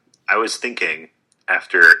I was thinking,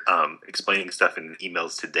 after explaining stuff in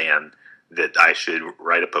emails to Dan, that I should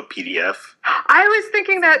write up a PDF. I was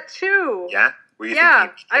thinking that too. Yeah? Were you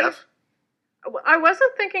thinking PDF? I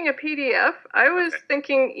wasn't thinking a PDF. I was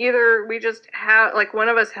thinking either we just have, like, one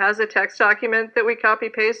of us has a text document that we copy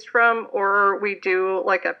paste from, or we do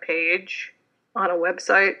like a page on a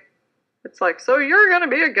website. It's like, so you're going to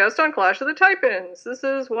be a guest on Clash of the Type-Ins. This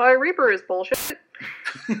is why Reaper is bullshit.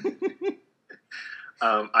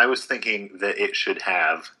 I was thinking that it should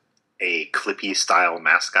have a Clippy style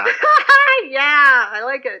mascot. Yeah, I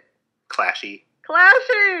like it. Clashy.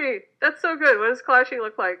 Clashy! That's so good. What does Clashy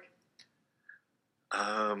look like?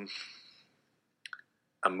 A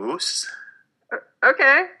moose?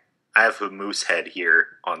 Okay. I have a moose head here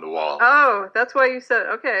on the wall. Oh, that's why you said,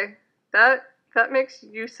 okay. That makes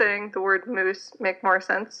you saying the word moose make more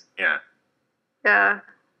sense. Yeah. Yeah.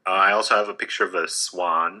 I also have a picture of a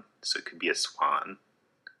swan, so it could be a swan.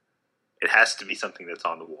 It has to be something that's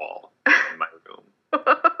on the wall in my room.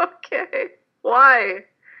 Okay. Why?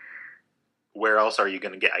 Where else are you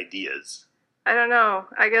going to get ideas? I don't know.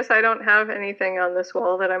 I guess I don't have anything on this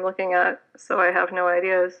wall that I'm looking at, so I have no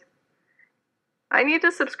ideas. I need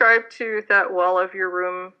to subscribe to that Wall of Your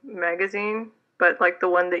Room magazine, but like the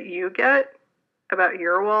one that you get about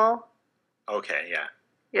your wall. Okay, yeah.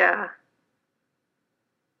 Yeah.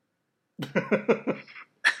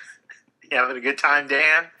 You having a good time,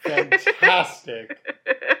 Dan? Fantastic.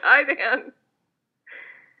 Hi, Dan.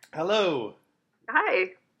 Hello.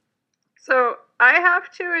 Hi. So I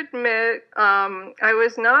have to admit, I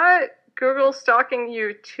was not Google stalking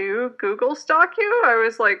you to Google stalk you. I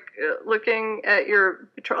was like looking at your,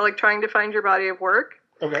 like trying to find your body of work.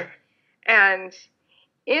 Okay. And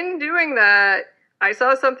in doing that, I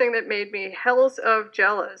saw something that made me hells of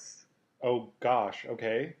jealous. Oh gosh.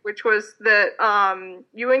 Okay. Which was that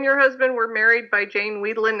you and your husband were married by Jane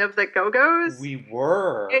Wiedlin of the Go-Go's. We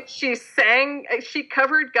were. And she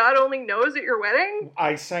covered God Only Knows at your wedding?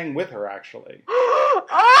 I sang with her, actually. Oh,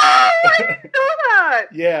 I didn't know that!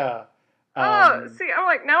 Yeah. See, I'm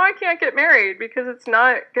like, now I can't get married because it's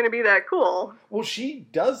not going to be that cool. Well, she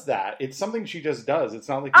does that. It's something she just does. It's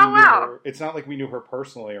not like we knew her. It's not like we knew her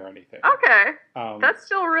personally or anything. Okay. That's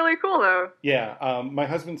still really cool, though. Yeah. My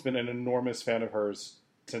husband's been an enormous fan of hers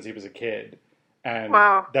since he was a kid. And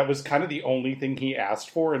that was kind of the only thing he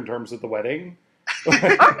asked for in terms of the wedding.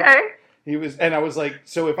 Okay. And I was like,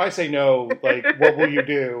 so if I say no, like, what will you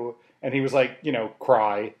do? And he was like,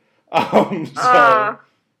 cry.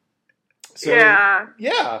 So, yeah.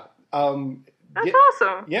 That's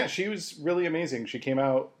awesome. Yeah, she was really amazing. She came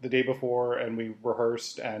out the day before and we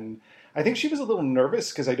rehearsed, and I think she was a little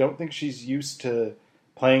nervous because I don't think she's used to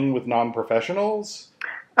playing with non-professionals.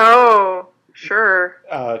 Oh, sure.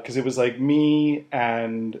 Because it was like me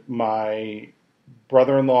and my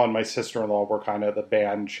brother-in-law and my sister-in-law were kind of the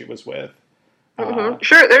band she was with.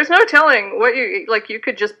 Sure, there's no telling what you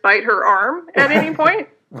could just bite her arm at any point.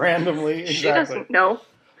 Randomly, exactly. She doesn't know.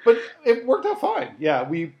 But it worked out fine. Yeah,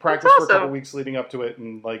 we practiced for a couple weeks leading up to it,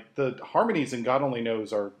 and like the harmonies in God Only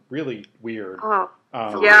Knows are really weird. Oh,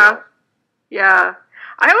 yeah.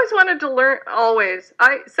 I always wanted to learn.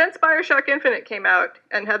 Since BioShock Infinite came out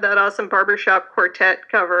and had that awesome Barbershop Quartet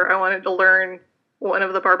cover, I wanted to learn one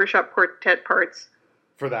of the Barbershop Quartet parts.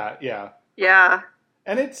 For that, yeah. Yeah.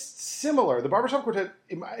 And it's similar. The Barbershop Quartet,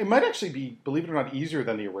 it might actually be, believe it or not, easier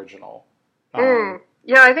than the original.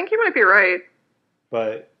 Yeah, I think you might be right.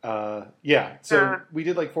 But, so we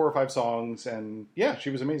did like 4 or 5 songs, and yeah, she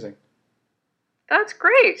was amazing. That's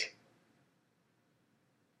great.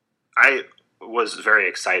 I was very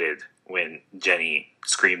excited when Jenny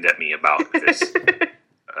screamed at me about this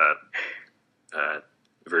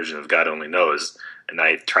version of God Only Knows, and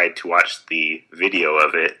I tried to watch the video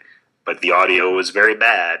of it, but the audio was very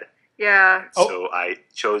bad. Yeah. So I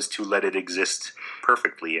chose to let it exist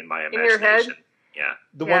perfectly in my imagination. In your head? Yeah.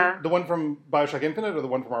 The one from BioShock Infinite or the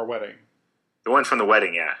one from our wedding? The one from the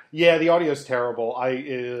wedding, yeah. Yeah, the audio's terrible.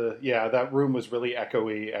 That room was really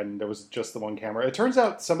echoey, and there was just the one camera. It turns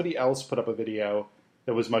out somebody else put up a video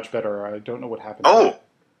that was much better. I don't know what happened. Good.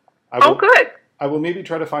 I will maybe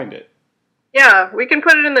try to find it. Yeah, we can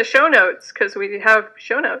put it in the show notes, because we have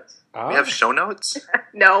show notes. We have show notes?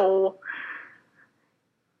 No.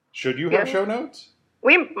 Should you have show notes?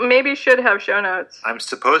 We maybe should have show notes. I'm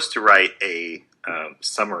supposed to write a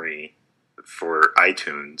summary for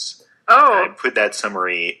iTunes. Oh. I put that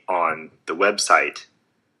summary on the website,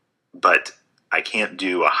 but I can't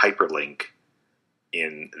do a hyperlink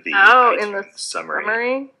in the iTunes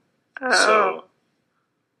summary. Oh. So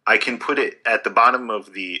I can put it at the bottom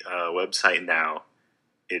of the website now.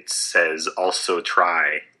 It says also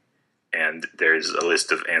try, and there's a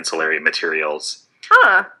list of ancillary materials.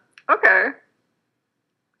 Huh. Okay.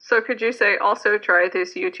 So could you say also try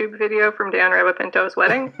this YouTube video from Dan Rabapinto's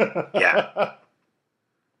wedding? Yeah.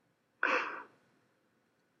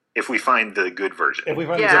 If we find the good version. If we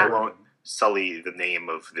find the good won't sully the name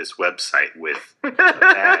of this website with a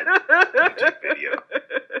bad YouTube video.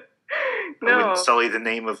 No. I wouldn't sully the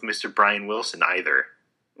name of Mr. Brian Wilson either.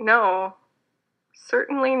 No.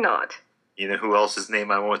 Certainly not. You know who else's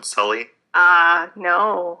name I won't sully?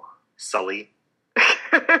 No. Sully.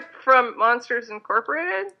 From Monsters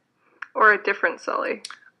Incorporated? Or a different Sully?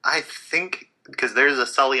 I think, because there's a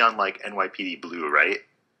Sully on, like, NYPD Blue, right?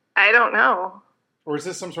 I don't know. Or is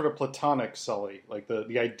this some sort of platonic Sully? Like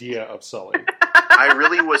the idea of Sully? I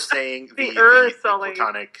really was saying the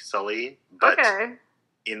platonic Sully, but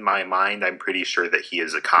in my mind, I'm pretty sure that he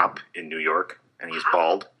is a cop in New York, and he's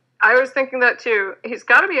bald. I was thinking that, too. He's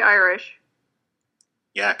got to be Irish.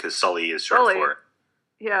 Yeah, because Sully is short for...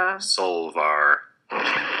 Yeah. Solvar.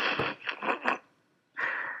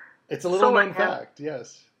 It's a little known fact,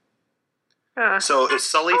 yes. So is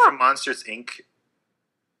Sully from Monsters, Inc.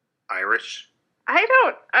 Irish?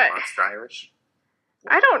 Monster Irish?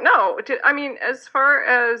 I don't know. I mean, as far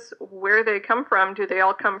as where they come from, do they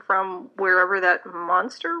all come from wherever that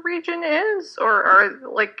monster region is? Or are,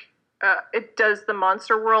 does the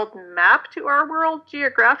monster world map to our world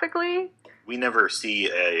geographically? We never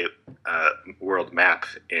see a world map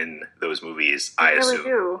in those movies, I assume.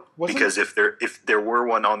 Do. Because if there were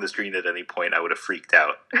one on the screen at any point, I would have freaked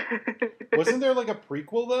out. Wasn't there like a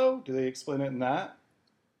prequel, though? Do they explain it in that?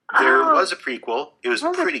 There was a prequel. It was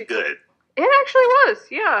pretty good. It actually was,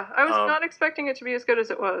 yeah. I was not expecting it to be as good as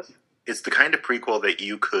it was. It's the kind of prequel that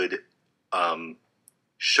you could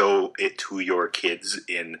show it to your kids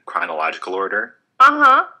in chronological order.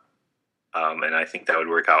 Uh-huh. And I think that would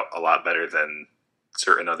work out a lot better than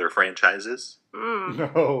certain other franchises.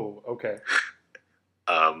 No, okay.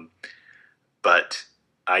 But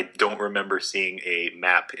I don't remember seeing a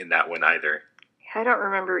map in that one either. I don't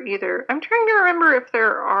remember either. I'm trying to remember if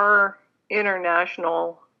there are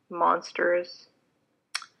international monsters.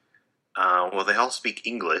 Well, they all speak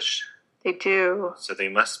English. They do. So they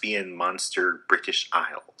must be in Monster British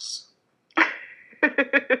Isles.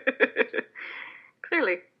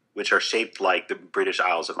 Clearly. Which are shaped like the British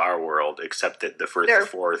Isles of our world, except that the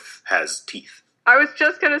fourth has teeth. I was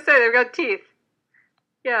just going to say, they've got teeth.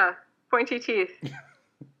 Yeah, pointy teeth.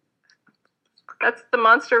 That's the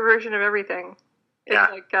monster version of everything.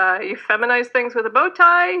 It's like you feminize things with a bow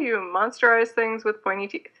tie, you monsterize things with pointy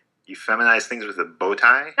teeth. You feminize things with a bow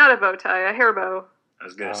tie? Not a bow tie, a hair bow. I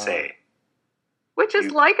was going to say. Which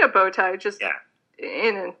is like a bow tie, just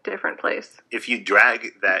in a different place. If you drag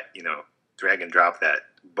and drop that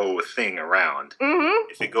bow thing around,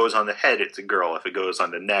 if it goes on the head, it's a girl. If it goes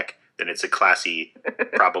on the neck, then it's a classy,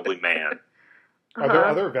 probably man. Are there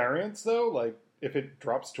other variants, though? Like, if it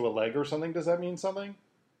drops to a leg or something, does that mean something?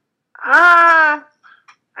 I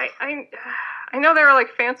know there are,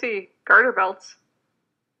 like, fancy garter belts.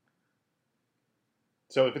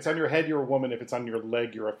 So if it's on your head, you're a woman. If it's on your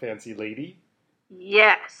leg, you're a fancy lady?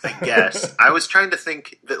 Yes. I guess. I was trying to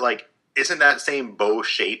think that, like, isn't that same bow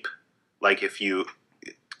shape, like, if you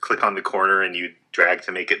click on the corner and you drag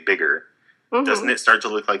to make it bigger, doesn't it start to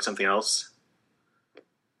look like something else?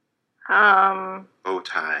 Bow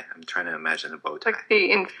tie. I'm trying to imagine a bow tie. Like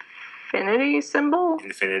the infinity symbol?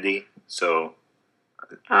 Infinity. So.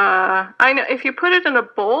 I know. If you put it in a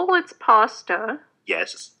bowl, it's pasta.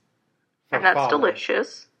 Yes. And that's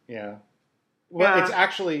delicious. Yeah. Well, it's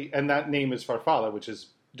actually, and that name is farfalla, which is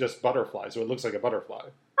just butterfly, so it looks like a butterfly.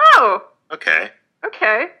 Oh! Okay.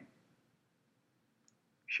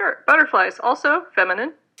 Sure. Butterflies, also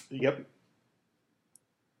feminine. Yep.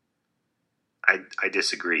 I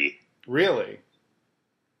disagree. Really?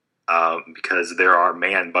 Because there are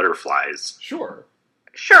man butterflies. Sure.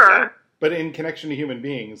 Yeah. But in connection to human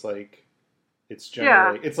beings, like, it's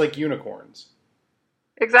generally, it's like unicorns.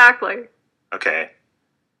 Exactly. Okay.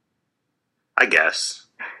 I guess.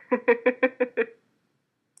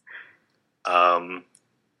 I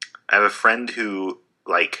have a friend who,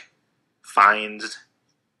 like, finds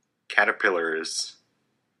caterpillars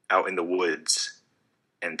out in the woods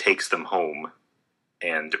and takes them home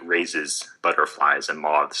and raises butterflies and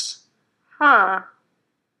moths. Huh.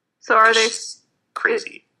 So are they...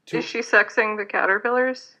 Crazy. Is she sexing the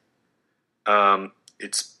caterpillars? I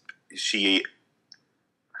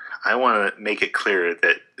want to make it clear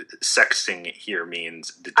that sexing here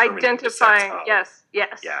means determining identifying. The sex of.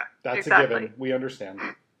 Yes. Yeah. That's a given. We understand.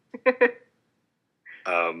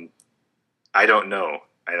 I don't know.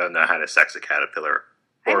 I don't know how to sex a caterpillar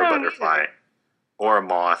or a butterfly or a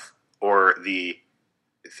moth or the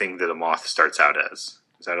thing that a moth starts out as.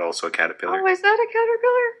 Is that also a caterpillar? Oh, is that a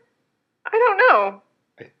caterpillar? I don't know.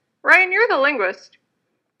 Ryan, you're the linguist.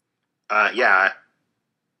 Yeah.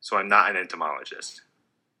 So I'm not an entomologist.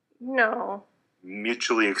 No.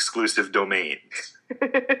 Mutually exclusive domains.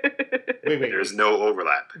 Wait. There's no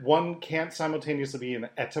overlap. One can't simultaneously be an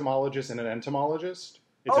etymologist and an entomologist?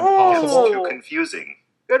 It's Oh! impossible. It's too confusing.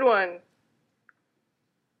 Good one.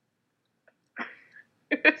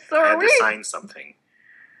 So I had to sign something.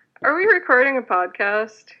 Are we recording a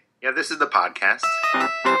podcast? Yeah, this is the podcast.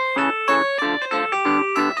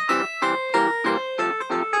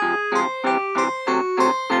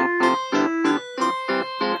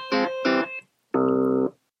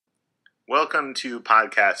 Welcome to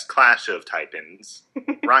podcast Clash of Type-Ins.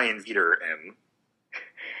 Ryan Veter M.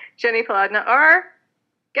 Jenny Paladna. Our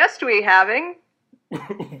guest we having.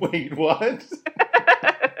 Wait, what?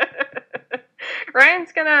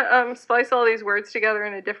 Ryan's gonna splice all these words together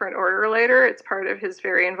in a different order later. It's part of his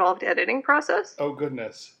very involved editing process. Oh,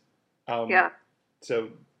 goodness. Yeah. So,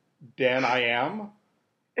 Dan, I am.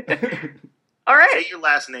 All right. Say your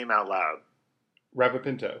last name out loud.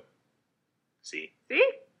 Ravapinto. See?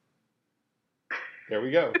 There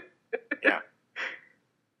we go. Yeah.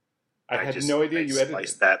 I had no idea you edited.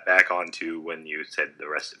 Spliced that back onto when you said the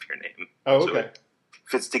rest of your name. Oh, So okay. it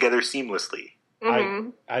fits together seamlessly. Mm-hmm.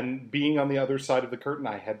 And being on the other side of the curtain,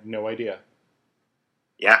 I had no idea.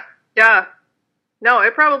 Yeah. Yeah. No,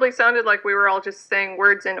 it probably sounded like we were all just saying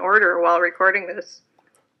words in order while recording this.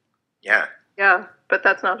 Yeah. Yeah, but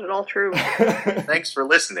that's not at all true. Thanks for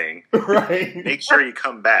listening. Right. Make sure you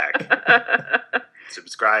come back.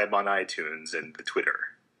 Subscribe on iTunes and the Twitter.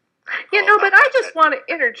 But I just want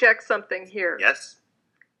to interject something here. Yes?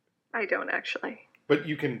 I don't actually. But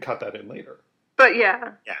you can cut that in later. But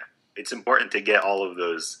yeah. Yeah. It's important to get all of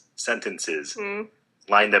those sentences Mm.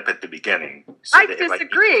 lined up at the beginning. So I that if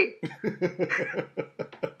disagree.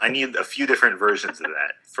 I need a few different versions of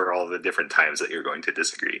that for all the different times that you're going to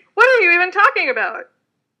disagree. What are you even talking about?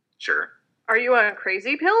 Sure. Are you on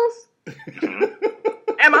crazy pills? Mhm.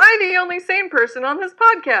 Am I the only sane person on this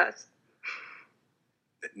podcast?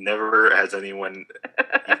 Never has anyone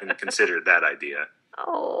even considered that idea.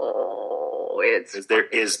 Oh, it's... Because there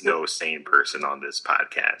is no sane person on this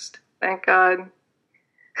podcast. Thank God.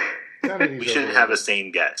 We should have a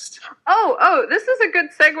sane guest. Oh, this is a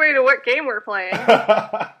good segue to what game we're playing.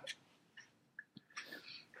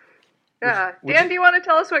 Yeah. Dan, do you want to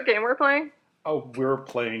tell us what game we're playing? Oh, we're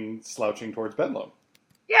playing Slouching Towards Bedlam.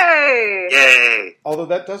 Yay! Yay! Although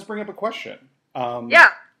that does bring up a question. Yeah.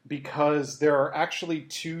 Because there are actually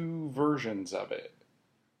two versions of it.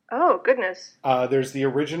 Oh, goodness. There's the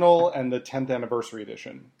original and the 10th anniversary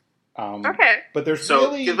edition. Okay. But there's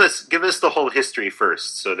So really... give us the whole history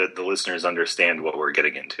first so that the listeners understand what we're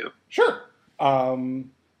getting into. Sure.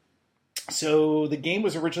 So the game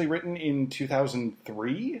was originally written in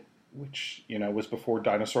 2003, which, was before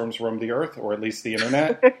dinosaurs roamed the earth, or at least the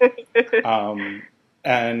internet.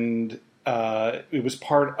 And it was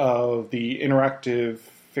part of the interactive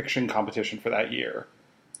fiction competition for that year.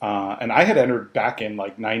 And I had entered back in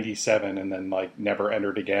 97 and then never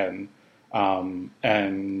entered again.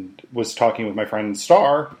 And was talking with my friend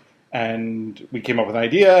Star, and we came up with an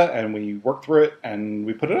idea, and we worked through it, and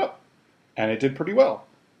we put it up. And it did pretty well.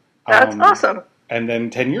 That's awesome. And then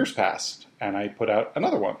 10 years passed, and I put out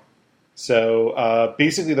another one. So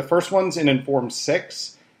basically the first one's in Inform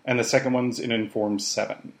 6, and the second one's in Inform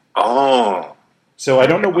 7. Oh. So I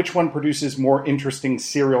don't know which one produces more interesting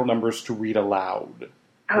serial numbers to read aloud.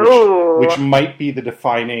 Which might be the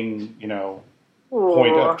defining,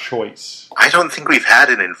 point of choice. I don't think we've had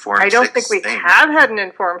an Inform 6 I don't think we thing. have had an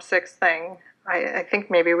Inform 6 thing. I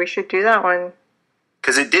think maybe we should do that one.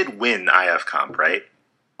 Because it did win IF Comp, right?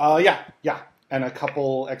 Yeah. And a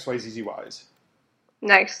couple XYZZYs.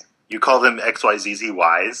 Nice. You call them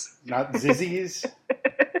XYZZYs? Not Zizzies?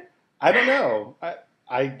 I don't know.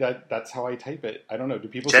 That's how I type it. I don't know. Do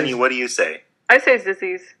people Jenny, say... what do you say? I say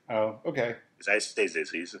Zizzys. Oh, okay. Because I say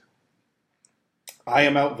Zizzies. I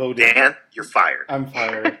am outvoted. Dan, you're fired. I'm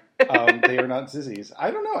fired. They are not Zizzies.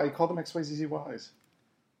 I don't know. I call them XYZZYs.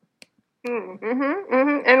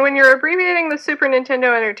 And when you're abbreviating the Super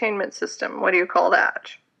Nintendo Entertainment System, what do you call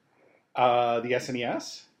that? The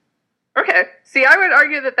SNES? Okay. See, I would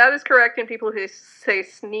argue that is correct, and people who say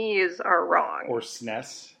sneeze are wrong. Or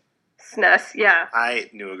SNES? SNES, yeah. I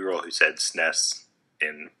knew a girl who said SNES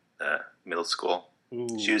in middle school.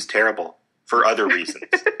 Ooh. She was terrible for other reasons.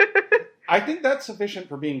 I think that's sufficient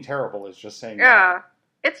for being terrible, is just saying Yeah. that.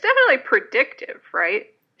 It's definitely predictive,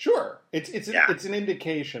 right? Sure. It's Yeah. an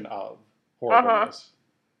indication of horribleness.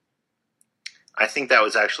 I think that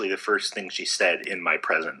was actually the first thing she said in my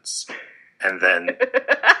presence. And then,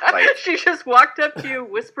 she just walked up to you,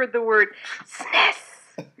 whispered the word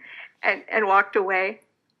 "Smith," and walked away.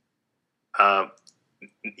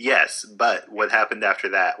 Yes, but what happened after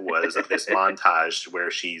that was this montage where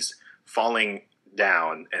she's falling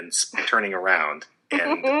down and turning around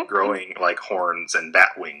and growing like horns and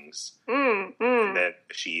bat wings. And then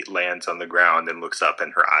she lands on the ground and looks up,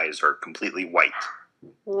 and her eyes are completely white.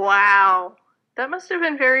 Wow. That must have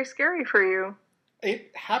been very scary for you.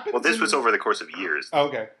 It happens. Well, this was over the course of years.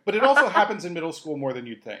 Okay. But it also happens in middle school more than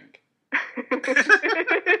you'd think.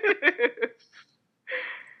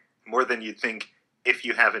 More than you'd think if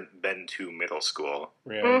you haven't been to middle school.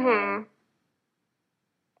 Really?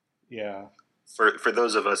 Yeah. For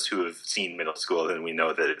those of us who have seen middle school, then we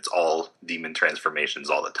know that it's all demon transformations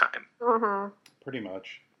all the time. Pretty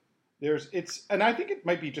much. And I think it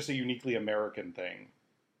might be just a uniquely American thing.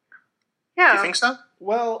 Yeah. You think so?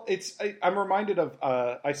 Well, I'm reminded of,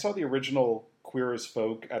 I saw the original Queer as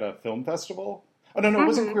Folk at a film festival. Oh, no, it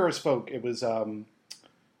wasn't Queer as Folk. It was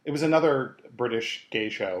another British gay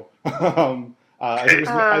show. I think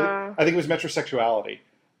it was Metrosexuality.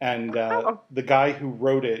 And the guy who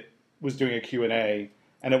wrote it was doing a Q&A.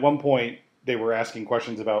 And at one point, they were asking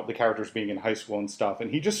questions about the characters being in high school and stuff. And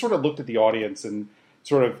he just sort of looked at the audience and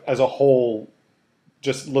sort of, as a whole,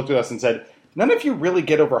 just looked at us and said, "None of you really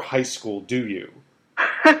get over high school, do you?"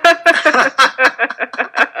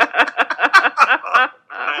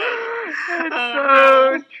 It's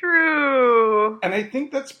so true. And I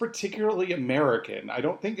think that's particularly American. I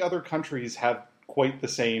don't think other countries have quite the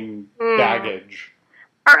same baggage.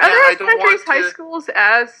 Are other countries' high schools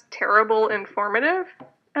as terrible informative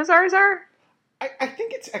as ours are? I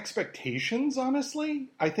think it's expectations, honestly.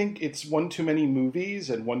 I think it's one too many movies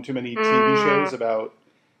and one too many TV shows about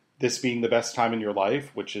this being the best time in your life,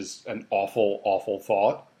 which is an awful, awful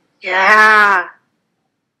thought. Yeah.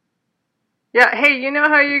 Yeah, hey, you know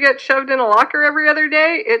how you get shoved in a locker every other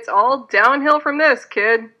day? It's all downhill from this,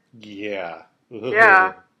 kid. Yeah.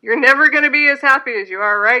 Yeah. You're never going to be as happy as you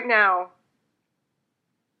are right now.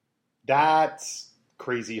 That's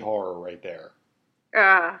crazy horror right there.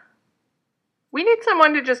 We need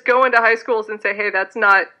someone to just go into high schools and say, hey, that's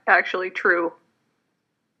not actually true.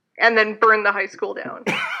 And then burn the high school down.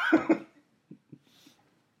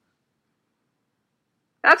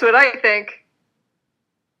 That's what I think.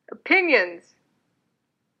 Opinions.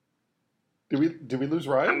 Did we lose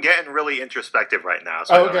Ryan? I'm getting really introspective right now.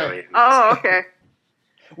 So okay. Okay.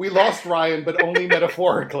 We lost Ryan, but only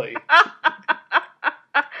metaphorically.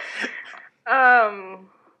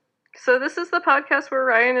 So this is the podcast where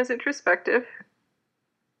Ryan is introspective.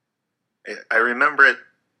 I remember it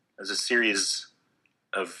as a series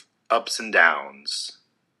of ups and downs.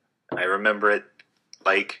 I remember it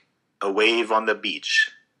like a wave on the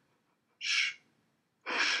beach. Shh.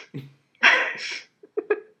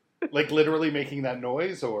 Like literally making that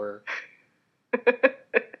noise, or?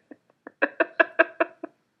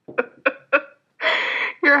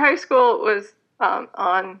 Your high school was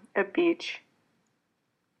on a beach.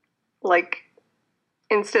 Like,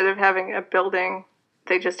 instead of having a building,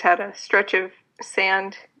 they just had a stretch of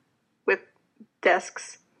sand with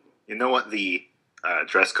desks. You know what the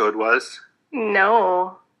dress code was?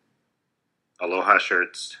 No. Aloha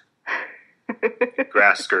shirts,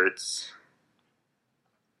 grass skirts.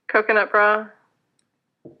 Coconut bra?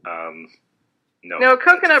 No. No,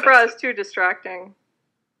 coconut bra is too distracting.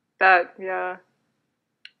 Yeah.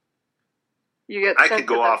 I could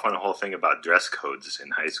go off on a whole thing about dress codes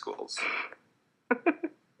in high schools.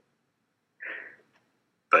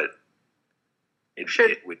 But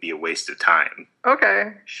it would be a waste of time.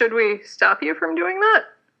 Okay. Should we stop you from doing that?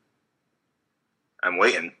 I'm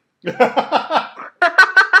waiting.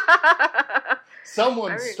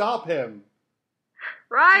 Someone stop him.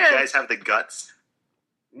 Ryan! Do you guys have the guts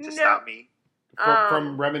to stop me?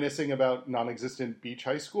 From reminiscing about non-existent beach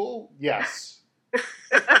high school? Yes.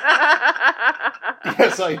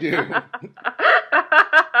 Yes, I do.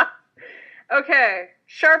 Okay.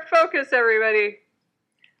 Sharp focus, everybody.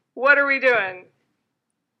 What are we doing?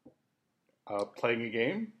 Playing a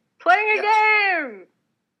game? Playing a game!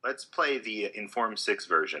 Let's play the Inform 6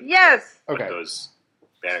 version. Yes! Okay. What those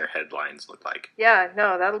banner headlines look like. Yeah,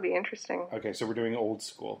 no, that'll be interesting. Okay, so we're doing old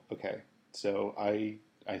school. Okay. So I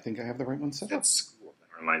think I have the right one set up.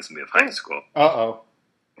 That reminds me of high school. Uh-oh.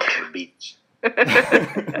 The beach.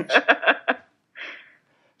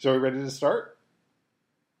 So are we ready to start?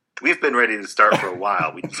 We've been ready to start for a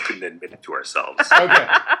while. We just couldn't admit it to ourselves. Okay.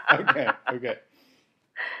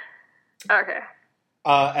 Okay.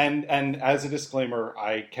 And as a disclaimer,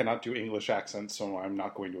 I cannot do English accents, so I'm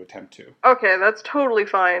not going to attempt to. Okay, that's totally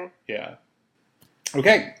fine. Yeah.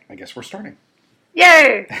 Okay, I guess we're starting.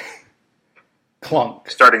 Yay! Clunk.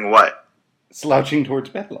 Starting what? Slouching towards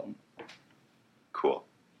Bedlam. Cool.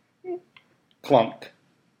 Clunk.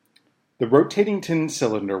 The rotating tin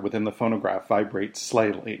cylinder within the phonograph vibrates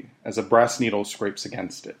slightly as a brass needle scrapes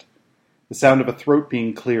against it. The sound of a throat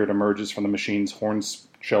being cleared emerges from the machine's horn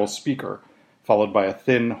shell speaker, followed by a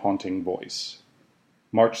thin, haunting voice.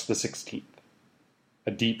 March the 16th.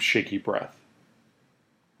 A deep, shaky breath.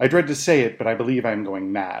 I dread to say it, but I believe I am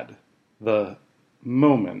going mad. The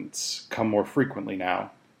moments come more frequently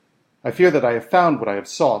now. I fear that I have found what I have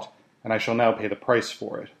sought, and I shall now pay the price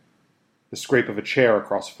for it. The scrape of a chair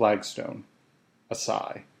across flagstone. A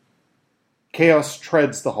sigh. Chaos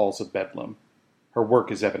treads the halls of Bedlam. Her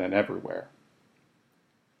work is evident everywhere.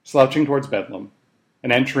 Slouching towards Bedlam.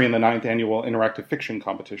 An entry in the 9th Annual Interactive Fiction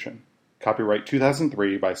Competition. Copyright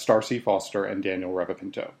 2003 by Starcy Foster and Daniel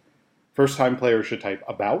Revapinto. First-time players should type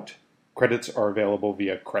about. Credits are available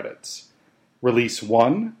via credits. Release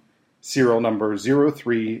 1, serial number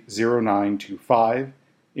 030925,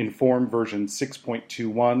 Inform version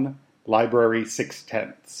 6.21, library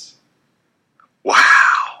 6/10. Wow.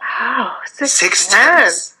 Wow,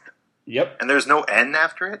 6/10. Yep. And there's no N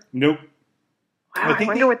after it? Nope. Wow, I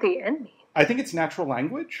wonder what the N means. I think it's natural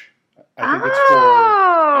language. I think it's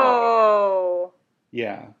Oh!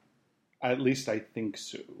 Yeah. At least I think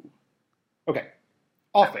so. Okay.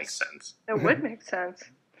 That Office. makes sense. That would make sense.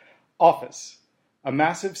 Office. A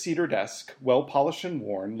massive cedar desk, well polished and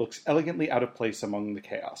worn, looks elegantly out of place among the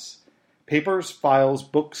chaos. Papers, files,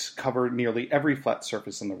 books cover nearly every flat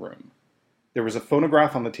surface in the room. There is a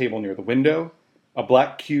phonograph on the table near the window. A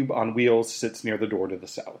black cube on wheels sits near the door to the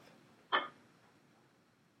south.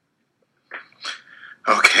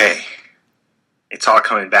 Okay. It's all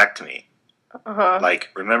coming back to me. Uh-huh. Like,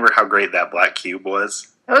 remember how great that black cube was?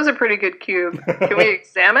 That was a pretty good cube. Can we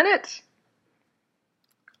examine it?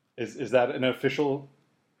 Is that an official?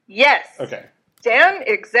 Yes. Okay. Dan,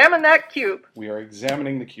 examine that cube. We are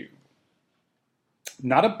examining the cube.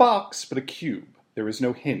 Not a box, but a cube. There is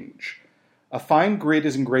no hinge. A fine grid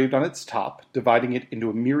is engraved on its top, dividing it into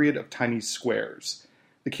a myriad of tiny squares.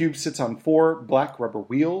 The cube sits on 4 black rubber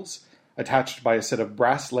wheels, attached by a set of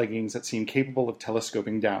brass leggings that seem capable of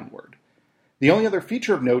telescoping downward. The only other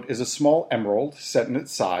feature of note is a small emerald set in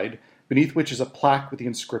its side, beneath which is a plaque with the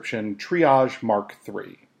inscription Triage Mark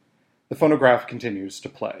III. The phonograph continues to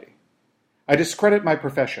play. I discredit my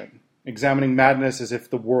profession, examining madness as if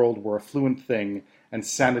the world were a fluent thing and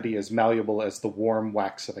sanity as malleable as the warm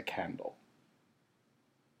wax of a candle.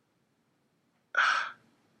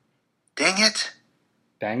 Dang it.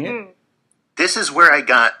 Dang it. This is where I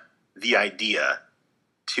got the idea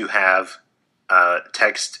to have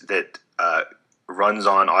text that runs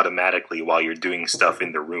on automatically while you're doing stuff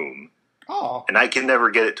in the room. Oh. And I can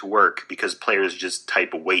never get it to work because players just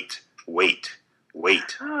type wait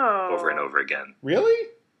over and over again. Really?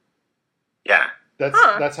 Yeah.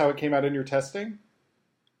 That's how it came out in your testing?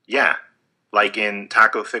 Yeah. Like in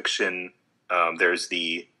Taco Fiction, there's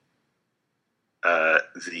the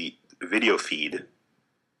video feed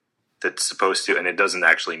that's supposed to, and it doesn't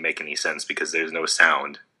actually make any sense because there's no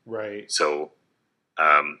sound. Right. So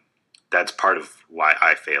that's part of why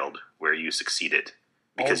I failed, where you succeeded.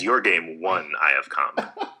 Because your game won IF Comp.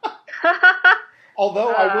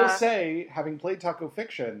 Although I will say, having played Taco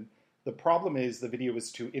Fiction, the problem is the video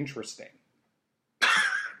is too interesting.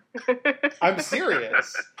 I'm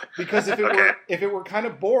serious. Because if it were kind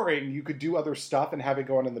of boring, you could do other stuff and have it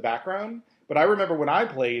go on in the background. But I remember when I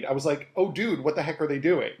played, I was like, oh dude, what the heck are they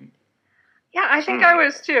doing? Yeah, I think I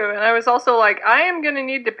was too. And I was also like, I am going to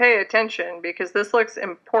need to pay attention because this looks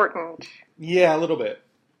important. Yeah, a little bit.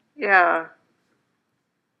 Yeah.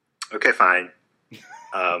 Okay, fine.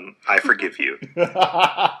 I forgive you.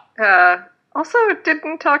 Also,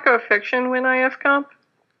 didn't Taco Fiction win IF Comp?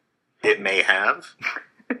 It may have.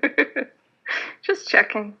 Just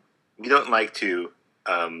checking. We don't like to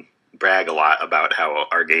brag a lot about how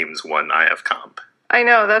our games won IF Comp. I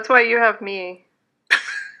know, that's why you have me.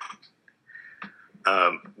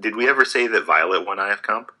 Did we ever say that Violet won IF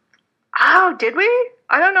Comp? Oh, did we?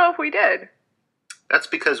 I don't know if we did. That's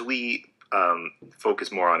because we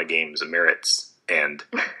focus more on a game's merits and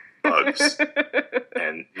bugs,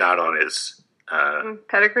 and not on its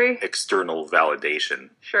pedigree, external validation.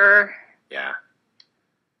 Sure. Yeah.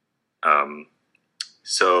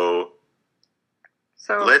 So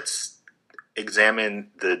let's examine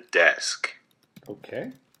the desk.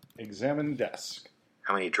 Okay. Examine desk.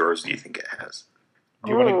 How many drawers do you think it has?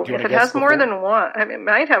 Do you want Ooh, to if it guess has more before? than one, I mean, it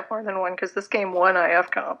might have more than one because this game won IF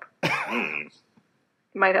Comp. Hmm.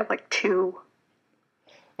 It might have like 2.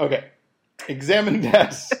 Okay. Examine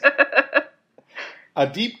desk. A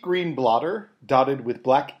deep green blotter, dotted with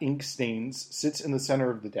black ink stains, sits in the center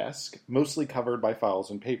of the desk, mostly covered by files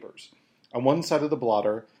and papers. On one side of the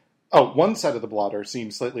blotter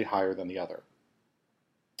seems slightly higher than the other.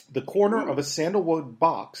 The corner of a sandalwood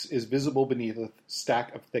box is visible beneath a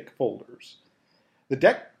stack of thick folders.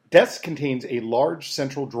 The desk contains a large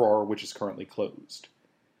central drawer which is currently closed.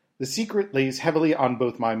 The secret lays heavily on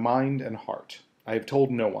both my mind and heart. I have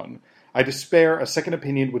told no one. I despair a second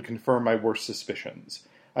opinion would confirm my worst suspicions.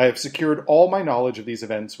 I have secured all my knowledge of these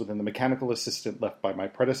events within the mechanical assistant left by my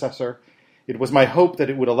predecessor. It was my hope that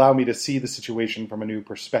it would allow me to see the situation from a new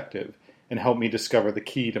perspective and help me discover the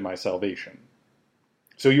key to my salvation.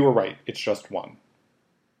 So you were right. It's just one.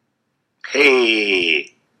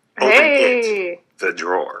 Hey! Open Hey! it. The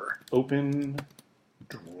drawer. Open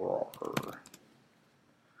drawer.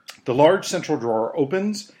 The large central drawer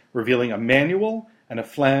opens, revealing a manual and a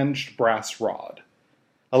flanged brass rod.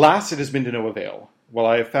 Alas, it has been to no avail. While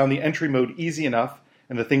I have found the entry mode easy enough,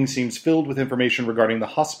 and the thing seems filled with information regarding the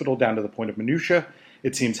hospital down to the point of minutia,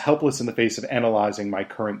 it seems helpless in the face of analyzing my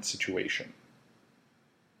current situation.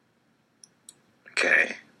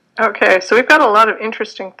 Okay. Okay, so we've got a lot of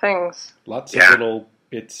interesting things. Lots of Yeah. little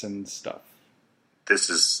bits and stuff. This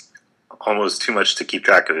is almost too much to keep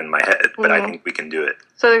track of in my head, but I think we can do it.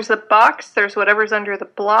 So there's the box, there's whatever's under the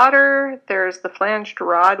blotter, there's the flanged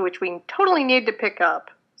rod, which we totally need to pick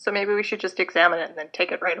up. So maybe we should just examine it and then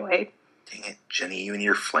take it right away. Dang it, Jenny, you and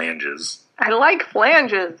your flanges. I like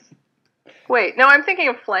flanges. Wait, no, I'm thinking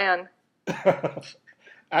of flan.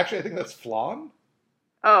 Actually, I think that's flan.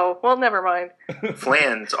 Oh, well, never mind.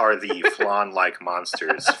 Flans are the flan-like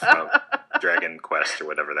monsters from Dragon Quest or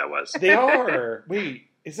whatever that was. They are. Wait,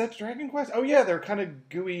 is that Dragon Quest? Oh yeah, they're kind of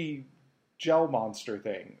gooey gel monster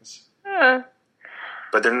things.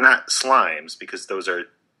 But they're not slimes because those are...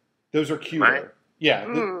 Those are cuter. Right? Yeah,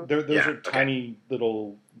 those Yeah, are okay. tiny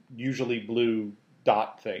little, usually blue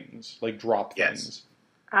dot things, like drop Yes.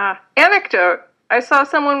 things. Anecdote. I saw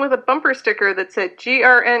someone with a bumper sticker that said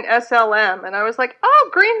GRNSLM, and I was like, oh,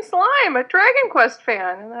 Green Slime, a Dragon Quest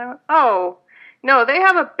fan. And I went, oh, no, they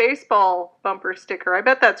have a baseball bumper sticker. I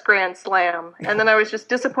bet that's Grand Slam. And then I was just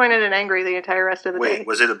disappointed and angry the entire rest of the day. Wait,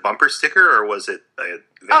 was it a bumper sticker or was it a...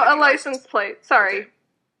 Oh, a license plate. Sorry.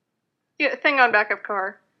 Yeah, thing on back of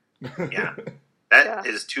car. Yeah. That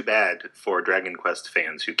is too bad for Dragon Quest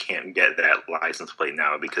fans who can't get that license plate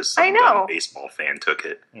now because some I know. dumb baseball fan took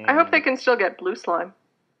it. I hope they can still get blue slime.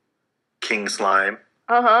 King Slime.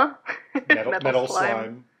 Uh-huh. Metal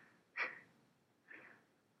slime.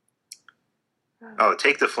 Oh,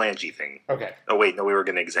 take the flangey thing. Okay, Oh, wait, no, we were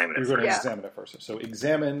going to examine we're it going to first. examine it first. So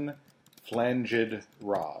examine flanged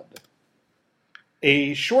rod.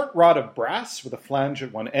 A short rod of brass with a flange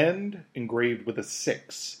at one end, engraved with a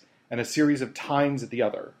 6, and a series of tines at the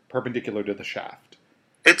other, perpendicular to the shaft.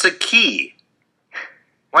 It's a key.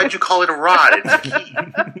 Why'd you call it a rod? It's a key.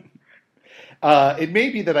 It may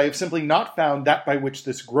be that I have simply not found that by which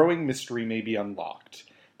this growing mystery may be unlocked.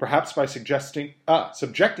 Perhaps by subjecting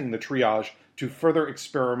the triage to further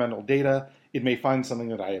experimental data, it may find something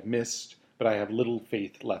that I have missed, but I have little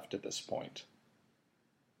faith left at this point.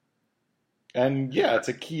 And yeah, it's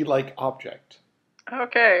a key-like object.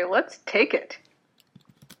 Okay, let's take it.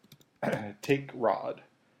 Take rod.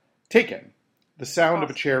 Taken. The sound of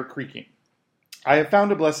a chair creaking. I have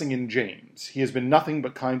found a blessing in James. He has been nothing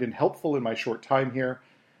but kind and helpful in my short time here.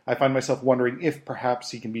 I find myself wondering if perhaps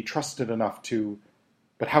he can be trusted enough to...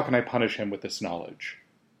 But how can I punish him with this knowledge?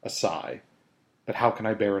 A sigh. But how can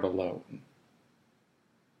I bear it alone?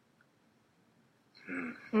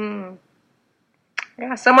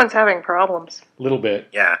 Yeah, someone's having problems. A little bit.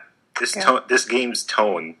 Yeah. This game's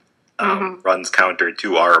tone runs counter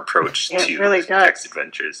to our approach Yeah, it to really does. text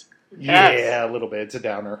adventures. Yes. Yeah, a little bit. It's a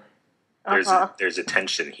downer. There's a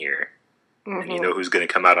tension here. And you know who's going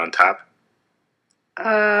to come out on top?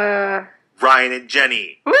 Ryan and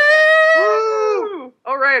Jenny. Woo!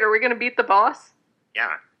 All right, are we going to beat the boss?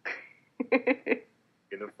 Yeah. Going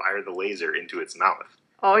to fire the laser into its mouth.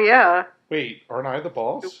 Oh, yeah. Wait, aren't I the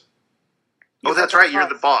boss? Oh, that's right. You're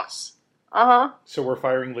the boss. Uh-huh. So we're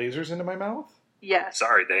firing lasers into my mouth? Yes.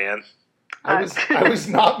 Sorry, Dan. I was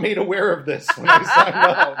not made aware of this when I signed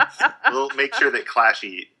up. We'll make sure that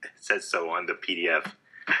Clashy says so on the PDF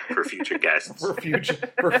for future guests. For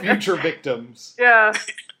future victims. Yeah.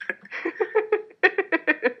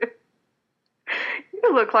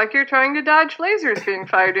 You look like you're trying to dodge lasers being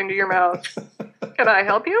fired into your mouth. Can I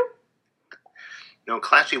help you? No,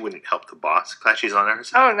 Clashy wouldn't help the boss. Clashy's on our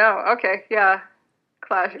side. Oh no. Okay. Yeah.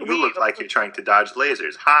 Clash. You look like you're trying to dodge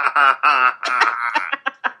lasers. Ha ha ha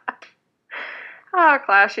ha. Ah,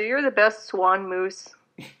 Clashy, you're the best swan moose.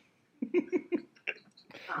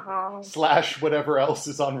 Oh. Slash whatever else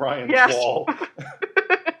is on Ryan's Yes. wall.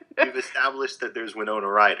 We've established that there's Winona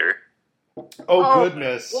Ryder. Oh,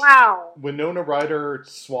 goodness. Wow. Winona Ryder,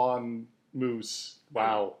 Swan, Moose.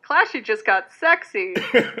 Wow. Clashy just got sexy.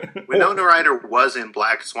 Winona Ryder was in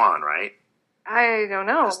Black Swan, right? I don't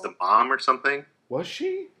know. Was the mom or something? Was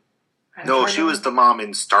she? No, she was the mom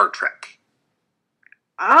in Star Trek.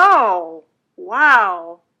 Oh,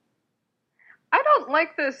 wow. I don't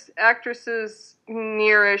like this actresses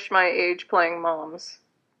nearish my age playing moms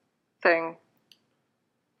thing.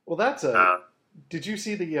 Well, that's a... did you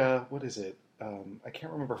see the, what is it? I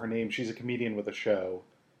can't remember her name. She's a comedian with a show.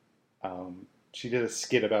 She did a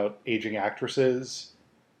skit about aging actresses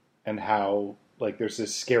and how, like, there's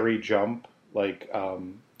this scary jump. Like,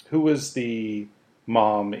 who was the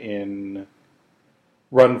mom in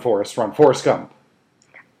Run, Forrest Gump?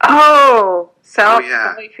 Oh,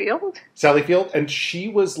 Sally Field? Sally Field. And she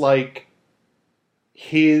was, like,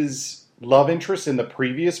 his love interest in the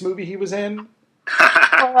previous movie he was in.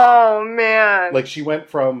 Oh, man. Like, she went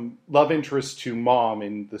from love interest to mom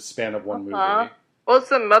in the span of one movie. Well, it's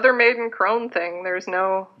the Mother Maiden Crone thing. There's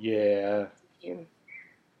no... Yeah.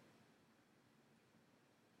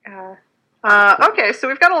 Okay, so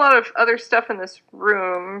we've got a lot of other stuff in this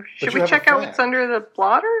room. Should we check out what's under the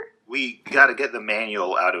blotter? We got to get the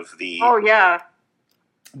manual out of the... Oh, yeah.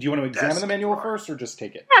 Do you want to examine the manual first, or just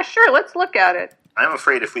take it? Yeah, sure, let's look at it. I'm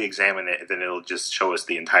afraid if we examine it, then it'll just show us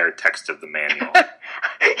the entire text of the manual.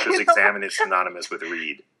 Because examine is synonymous with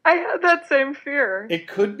read. I had that same fear. It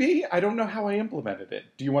could be. I don't know how I implemented it.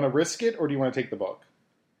 Do you want to risk it, or do you want to take the book?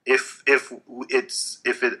 If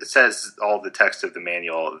it says all the text of the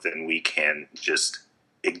manual, then we can just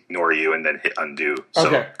ignore you and then hit undo. So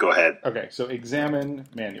Okay. Go ahead. Okay, so examine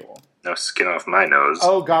manual. No skin off my nose.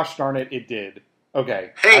 Oh, gosh darn it, it did.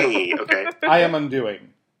 Okay. Hey, okay. I am undoing.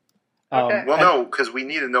 Okay. Well, no, because we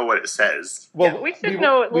need to know what it says. Well, Yeah, we should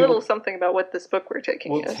know a little something about what this book we're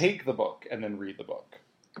taking We'll is. take the book and then read the book.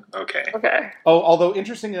 Okay. Okay. Oh, although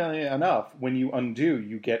interestingly enough, when you undo,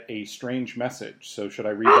 you get a strange message. So should I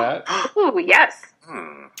read that? Ooh, yes.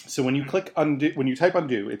 So when you click undo, when you type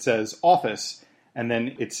undo, it says office, and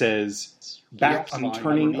then it says back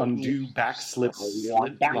unturning undo backslip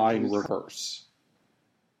slip line reverse.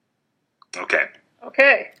 Okay.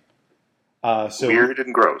 Okay. So weird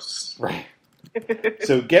and gross. Right.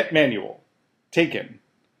 So get manual. Taken.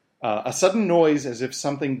 A sudden noise as if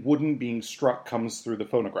something wooden being struck comes through the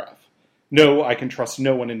phonograph. No, I can trust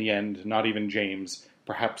no one in the end, not even James.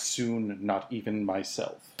 Perhaps soon, not even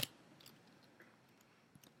myself.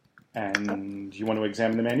 And you want to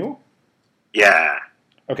examine the manual? Yeah.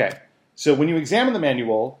 Okay. So when you examine the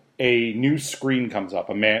manual, a new screen comes up,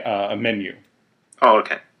 a menu. Oh,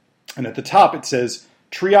 okay. And at the top it says,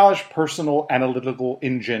 Triage Personal Analytical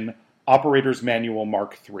Engine Operator's Manual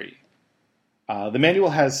Mark III. The manual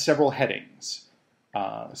has several headings.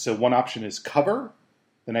 So one option is cover.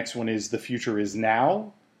 The next one is the future is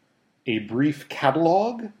now. A brief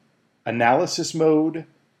catalog. Analysis mode.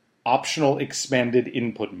 Optional expanded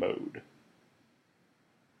input mode.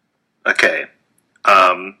 Okay.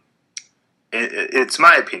 It's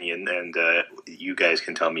my opinion, and you guys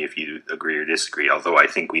can tell me if you agree or disagree, although I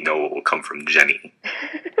think we know what will come from Jenny.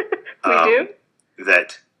 We do?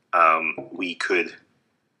 That we could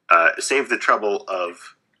save the trouble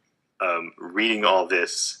of reading all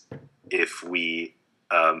this if we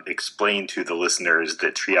explain to the listeners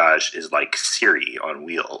that Triage is like Siri on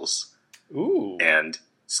wheels. Ooh. And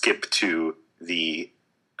skip to the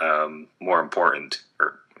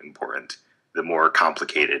the more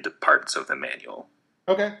complicated parts of the manual.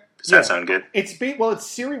 Okay. Does that sound good? It's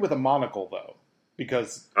Siri with a monocle, though,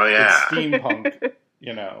 because it's steampunk,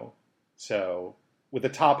 so with a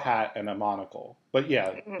top hat and a monocle. But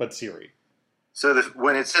yeah, but Siri. So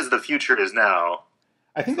when it says the future is now,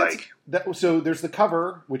 I think that's so there's the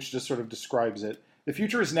cover, which just sort of describes it. The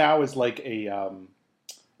future is now is like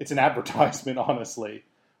it's an advertisement, honestly.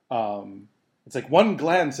 It's like one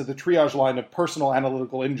glance at the Triage line of personal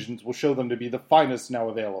analytical engines will show them to be the finest now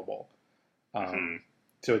available.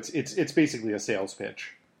 So it's basically a sales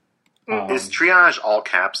pitch. Is Triage all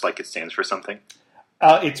caps, like it stands for something?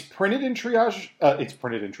 It's printed in Triage. It's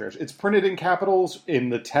printed in capitals in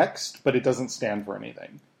the text, but it doesn't stand for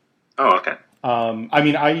anything. Oh, okay.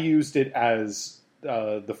 I used it as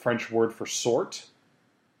the French word for sort,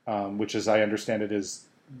 which, as I understand it, is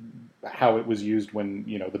how it was used when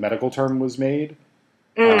the medical term was made.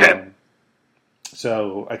 Okay.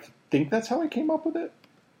 So I think that's how I came up with it.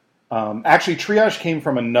 Actually, Triage came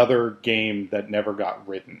from another game that never got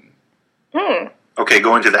written. Okay,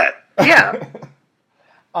 go into that. Yeah.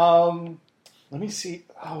 Let me see.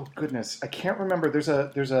 Oh goodness, I can't remember. There's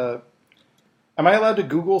a. Am I allowed to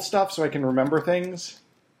Google stuff so I can remember things?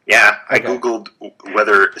 Yeah, I Okay. googled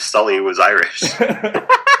whether Sully was Irish. I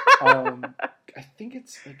think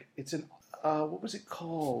it's an what was it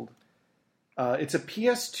called? It's a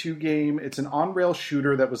PS2 game. It's an on-rail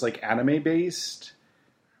shooter that was like anime based.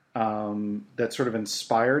 That sort of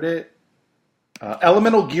inspired it.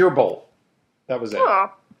 Elemental Gearbolt. That was it.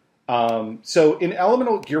 Oh. So in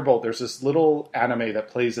Elemental Gearbolt, there's this little anime that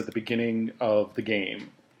plays at the beginning of the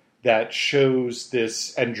game that shows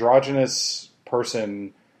this androgynous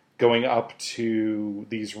person going up to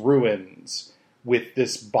these ruins with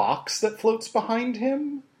this box that floats behind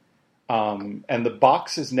him. And the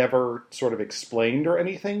box is never sort of explained or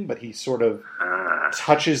anything, but he sort of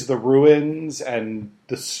touches the ruins and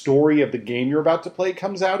the story of the game you're about to play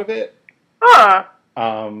comes out of it.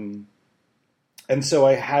 And so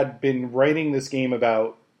I had been writing this game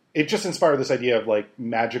about, it just inspired this idea of like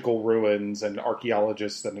magical ruins and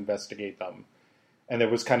archaeologists that investigate them. And there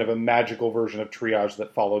was kind of a magical version of Triage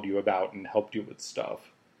that followed you about and helped you with stuff.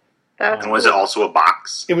 That's And was it also a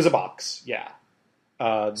box? It was a box, yeah.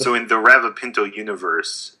 So in the Ravapinto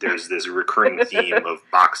universe, there's this recurring theme of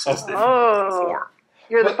boxes that form.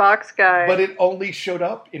 You're the box guy. But it only showed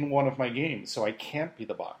up in one of my games, so I can't be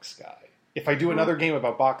the box guy. If I do another game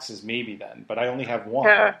about boxes, maybe then, but I only have one.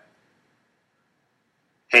 Yeah.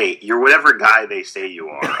 Hey, you're whatever guy they say you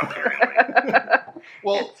are, apparently.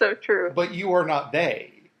 Well, it's so true. But you are not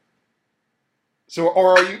they. So,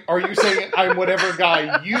 or are you saying I'm whatever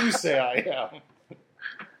guy you say I am?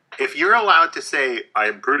 If you're allowed to say,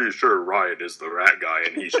 I'm pretty sure Ryan is the rat guy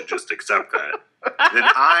and he should just accept that, then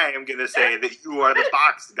I am going to say that you are the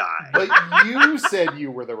box guy. But you said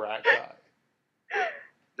you were the rat guy.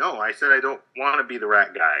 No, I said I don't want to be the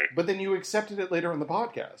rat guy. But then you accepted it later in the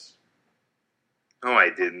podcast. No, I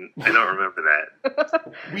didn't. I don't remember that.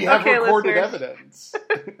 We have recorded listeners. evidence.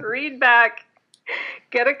 Read back.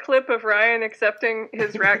 Get a clip of Ryan accepting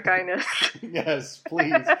his rat guyness. Yes,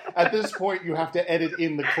 please. At this point, you have to edit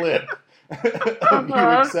in the clip of you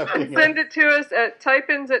accepting and send it to us at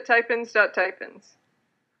typeins@typeins.typeins.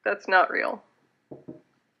 That's not real.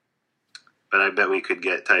 But I bet we could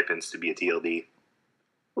get Typins to be a TLD.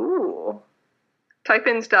 Ooh.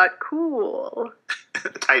 Typeins.cool.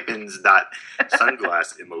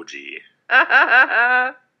 Typins.sunglass emoji.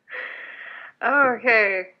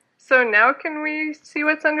 Okay. So now can we see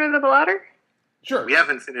what's under the blotter? Sure. We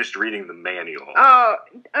haven't finished reading the manual. Oh,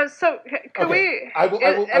 so can Okay. we? I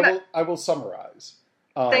will summarize.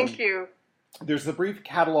 Thank you. There's the brief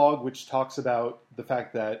catalog, which talks about the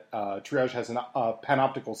fact that Triage has a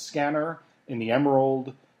panoptical scanner in the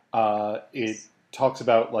Emerald. It talks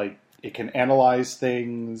about like it can analyze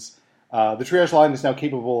things. The Triage line is now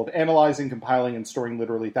capable of analyzing, compiling, and storing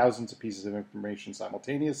literally thousands of pieces of information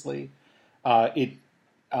simultaneously. It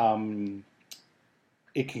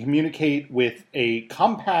can communicate with a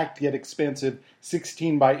compact yet expansive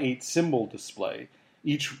 16 by 8 symbol display,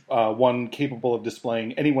 each one capable of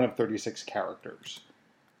displaying any one of 36 characters.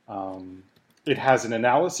 It has an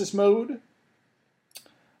analysis mode.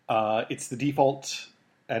 It's the default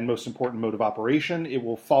and most important mode of operation. It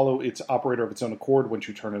will follow its operator of its own accord once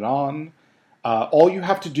you turn it on. All you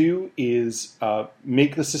have to do is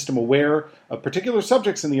make the system aware of particular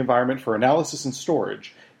subjects in the environment for analysis and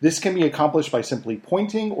storage. This can be accomplished by simply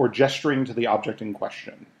pointing or gesturing to the object in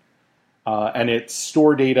question. And its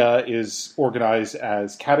store data is organized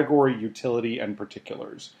as category, utility, and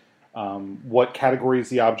particulars. What category is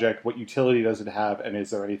the object? What utility does it have? And is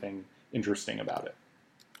there anything interesting about it?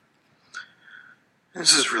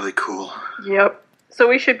 This is really cool. Yep. So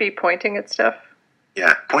we should be pointing at stuff.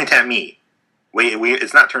 Yeah, point at me. Wait,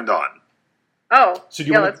 it's not turned on. Oh, So do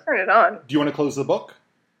you let's turn it on. Do you want to close the book?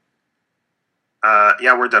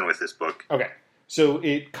 Yeah, we're done with this book. Okay. So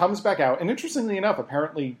it comes back out, and interestingly enough,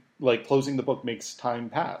 apparently, like closing the book makes time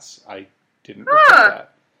pass. I didn't report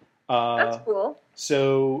that. That's cool.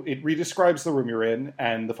 So it redescribes the room you're in,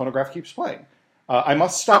 and the phonograph keeps playing. I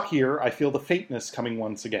must stop here. I feel the faintness coming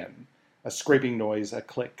once again. A scraping noise, a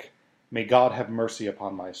click. May God have mercy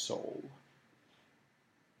upon my soul.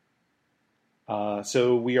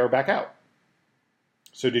 So we are back out.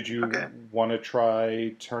 So did you want to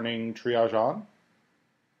try turning Triage on?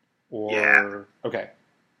 Or, yeah. Okay.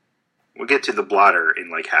 We'll get to the blotter in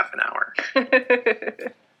like half an hour.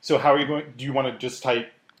 So how are you going? Do you want to just type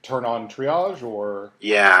turn on Triage or?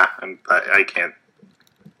 Yeah, I can't.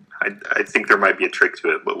 I think there might be a trick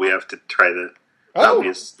to it, but we have to try to Oh!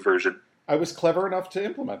 obvious version. I was clever enough to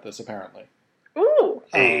implement this, apparently. Ooh.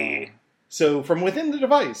 Hey. So from within the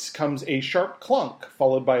device comes a sharp clunk,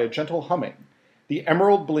 followed by a gentle humming. The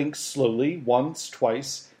emerald blinks slowly, once,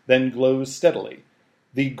 twice, then glows steadily.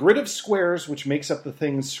 The grid of squares which makes up the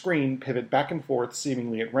thing's screen pivot back and forth,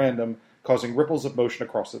 seemingly at random, causing ripples of motion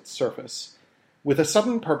across its surface. With a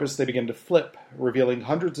sudden purpose, they begin to flip, revealing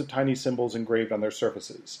hundreds of tiny symbols engraved on their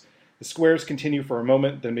surfaces. The squares continue for a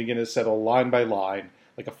moment, then begin to settle line by line,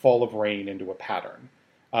 like a fall of rain into a pattern.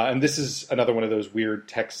 And this is another one of those weird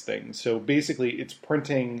text things. So basically, it's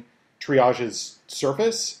printing Triage's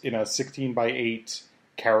surface in a 16 by 8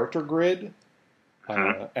 character grid.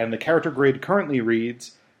 And the character grid currently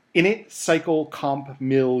reads, init, cycle, comp,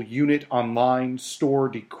 mill, unit, online, store,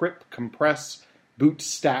 decrypt, compress, boot,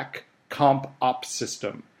 stack, comp, op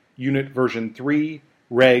system, unit version 3,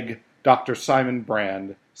 reg, Dr. Simon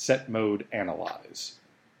Brand, set mode, analyze.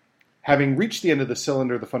 Having reached the end of the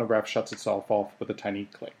cylinder, the phonograph shuts itself off with a tiny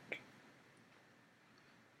click.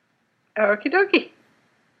 Okie dokie.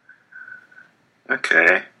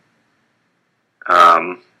 Okay.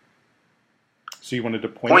 So you wanted to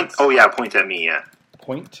point... Point at me, yeah.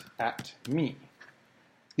 Point at me.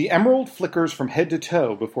 The emerald flickers from head to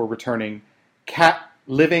toe before returning,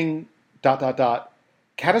 living, ...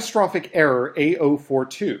 catastrophic error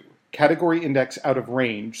A042, category index out of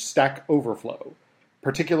range, stack overflow.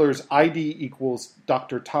 Particulars ID equals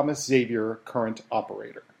Dr. Thomas Xavier, current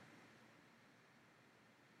operator.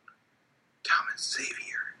 Thomas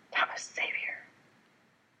Xavier. Xavier.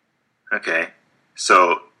 Okay.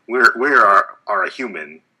 So we are a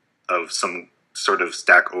human of some sort of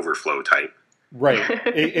Stack Overflow type. Right.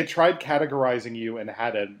 It tried categorizing you and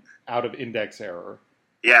had an out of index error.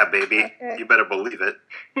 Yeah, baby. You better believe it.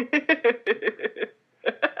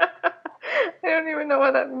 I don't even know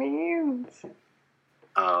what that means.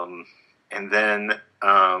 And then,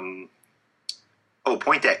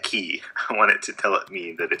 point at key. I want it to tell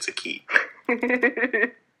me that it's a key.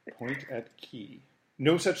 Point at key.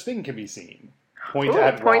 No such thing can be seen. Point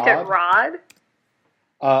at rod.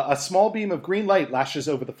 A small beam of green light lashes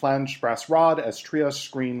over the flanged brass rod as Tria's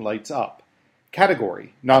screen lights up.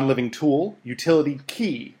 Category, non-living tool, utility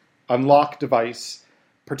key, unlock device,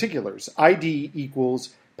 particulars, ID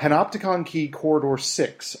equals Panopticon key corridor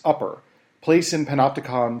 6, upper. Place in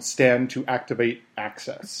Panopticon stand to activate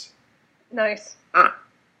access. Nice.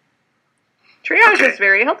 Triage is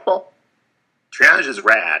very helpful. Triage is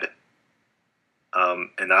rad.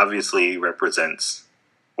 And obviously represents,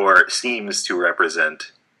 or seems to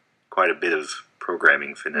represent, quite a bit of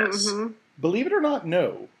programming finesse. Mm-hmm. Believe it or not,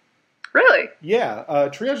 no. Really? Yeah,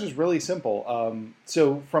 Triage is really simple.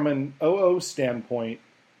 So from an OO standpoint,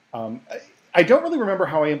 I don't really remember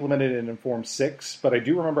how I implemented it in Inform 6, but I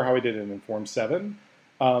do remember how I did it in Inform 7.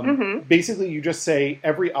 Basically, you just say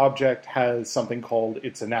every object has something called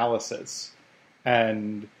its analysis,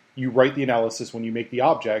 and you write the analysis when you make the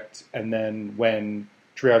object, and then when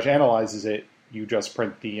Triage analyzes it, you just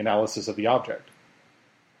print the analysis of the object.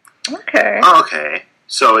 Okay. Okay.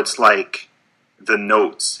 So it's like the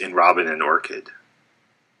notes in Robin and Orchid.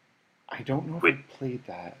 I don't know if I played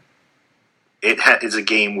that. It is a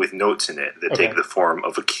game with notes in it that take the form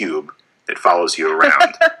of a cube that follows you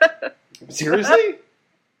around. Seriously?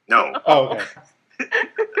 No. Oh, okay.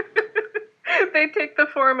 They take the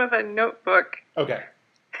form of a notebook. Okay.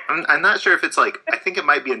 I'm not sure if it's like, I think it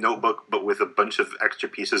might be a notebook, but with a bunch of extra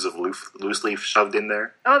pieces of loose leaf shoved in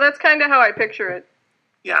there. Oh, that's kind of how I picture it.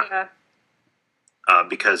 Yeah.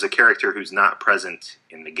 Because a character who's not present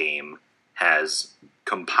in the game has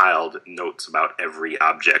compiled notes about every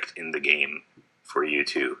object in the game for you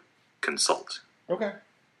to consult. Okay.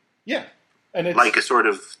 Yeah. And it's like a sort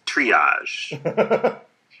of triage.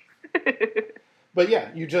 But yeah,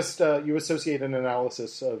 you just you associate an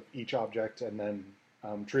analysis of each object, and then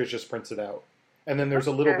Triage just prints it out. And then there's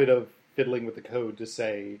a little bit of fiddling with the code to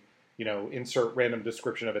say, insert random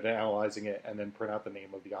description of it, analyzing it, and then print out the name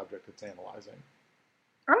of the object it's analyzing.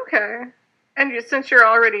 Okay. And since you're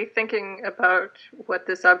already thinking about what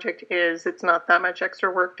this object is, it's not that much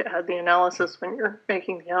extra work to add the analysis when you're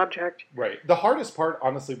making the object. Right. The hardest part,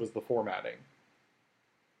 honestly, was the formatting.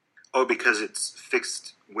 Oh, because it's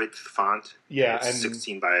fixed width font? Yeah. It's and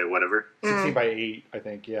 16 by whatever? 16 by 8, I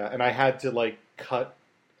think, yeah. And I had to, cut...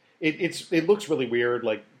 It looks really weird,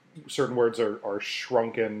 certain words are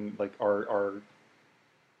shrunken, our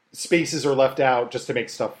spaces are left out just to make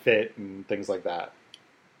stuff fit and things like that.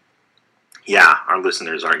 Yeah, our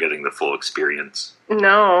listeners aren't getting the full experience.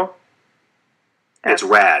 No. It's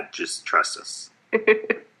rad, just trust us.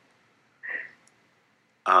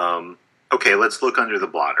 Okay, let's look under the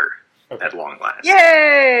blotter at long last.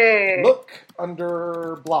 Yay! Look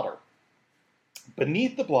under blotter.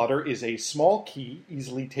 Beneath the blotter is a small key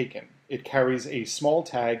easily taken. It carries a small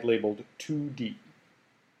tag labeled 2D.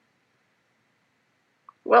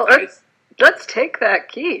 Well, let's take that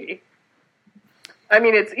key. I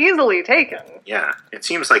mean, it's easily taken. Yeah, it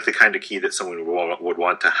seems like the kind of key that someone would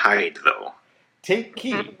want to hide, though. Take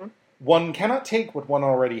key. Mm-hmm. One cannot take what one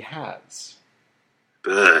already has.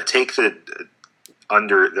 Take the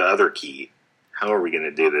under the other key. How are we going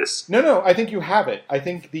to do this? No, I think you have it. I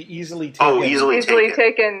think the easily taken... Oh, easily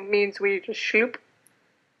taken means we just shoop.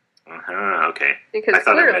 Okay. Because I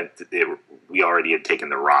thought it meant that we already had taken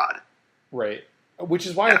the rod. Right. Which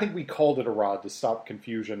is why I think we called it a rod, to stop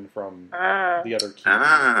confusion from the other key.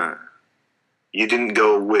 You didn't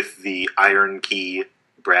go with the iron key,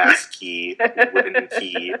 brass key, wooden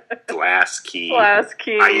key, glass key,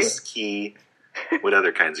 ice key. What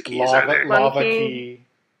other kinds of keys are there? Lava key.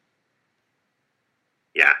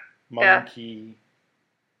 Yeah. Monkey.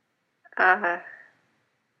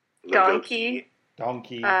 Donkey.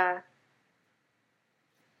 Donkey.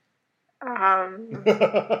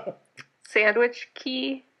 Sandwich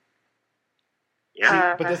key.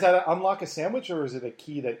 Yeah. But does that unlock a sandwich, or is it a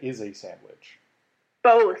key that is a sandwich?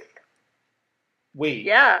 Both. Wait.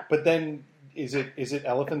 Yeah. But then is it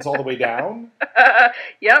elephants all the way down?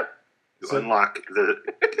 Yep. You unlock the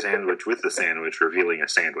sandwich with the sandwich, revealing a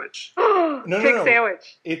sandwich. No.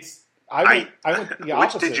 Sandwich. I went the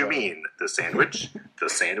opposite. Which did you mean? The sandwich? The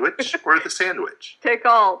sandwich? Or the sandwich? Take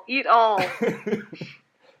all. Eat all.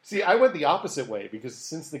 See, I went the opposite way, because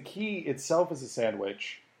since the key itself is a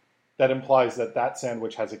sandwich, that implies that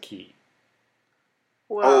sandwich has a key.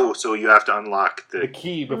 Wow. Oh, so you have to unlock the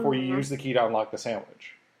key before you use the key to unlock the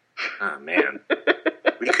sandwich. Oh, man.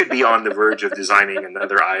 We could be on the verge of designing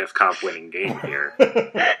another Eye of Comp winning game here.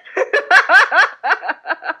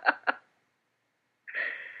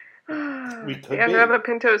 We could be. Have a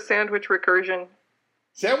Pinto Sandwich Recursion.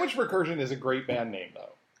 Sandwich Recursion is a great band name, though.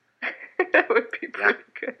 That would be pretty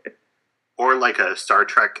good. Or like a Star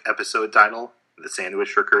Trek episode title, The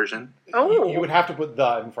Sandwich Recursion. Oh. You would have to put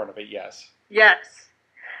the in front of it, yes. Yes.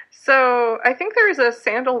 So, I think there's a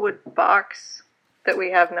sandalwood box that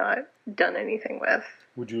we have not done anything with.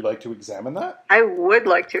 Would you like to examine that? I would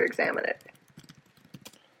like to examine it.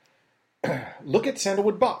 Look at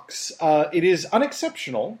Sandalwood Box. It is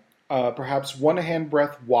unexceptional, perhaps 1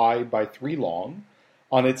 handbreadth wide by 3 long.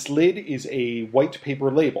 On its lid is a white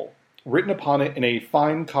paper label. Written upon it in a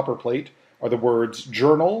fine copper plate are the words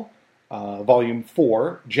Journal, Volume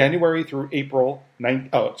 4, January through April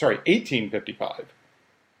 1855.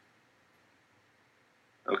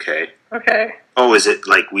 Okay. Oh, is it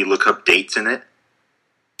like we look up dates in it?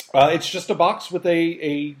 It's just a box with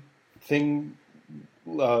a thing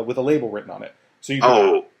with a label written on it. So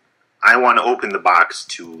you I want to open the box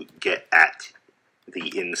to get at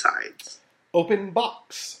the insides. Open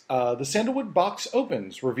box. The Sandalwood box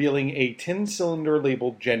opens, revealing a tin cylinder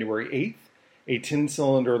labeled January 8th, a tin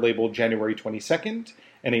cylinder labeled January 22nd,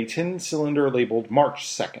 and a tin cylinder labeled March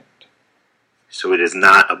 2nd. So it is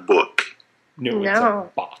not a book. No, it's a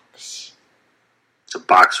box. It's a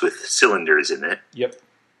box with cylinders in it. Yep.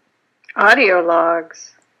 Audio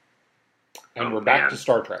logs. And we're back to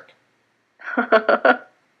Star Trek.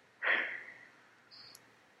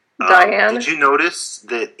 Diane? Did you notice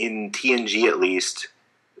that in TNG at least,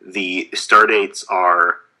 the star dates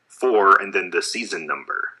are 4 and then the season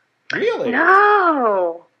number? Really?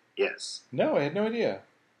 No. Yes. No, I had no idea.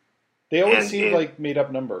 They always seem like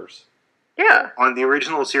made-up numbers. Yeah. On the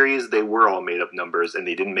original series, they were all made-up numbers, and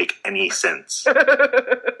they didn't make any sense. I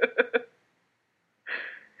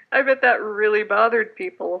bet that really bothered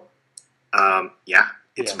people. Yeah.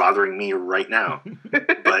 It's bothering me right now.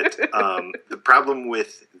 But the problem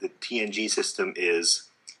with the TNG system is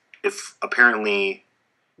if apparently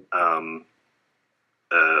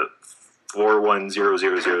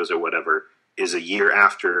 41000 or whatever is a year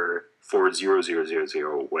after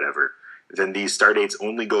 40000 whatever, then these star dates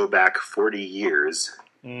only go back 40 years.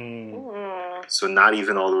 So not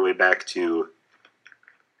even all the way back to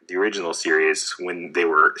the original series when they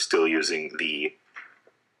were still using the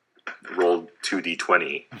rolled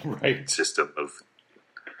 2d20 system of.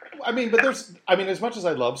 But as much as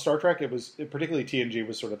I love Star Trek, particularly TNG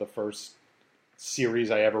was sort of the first series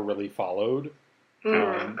I ever really followed.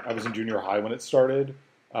 I was in junior high when it started.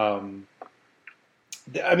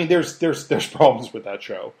 There's problems with that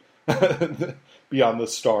show beyond the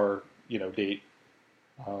star, date.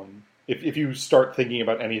 If you start thinking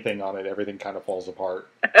about anything on it, everything kind of falls apart.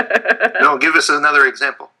 No, give us another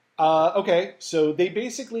example. Okay, so they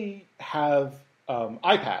basically have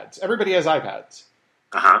iPads. Everybody has iPads.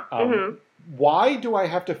 Why do I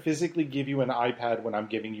have to physically give you an iPad when I'm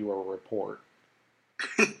giving you a report?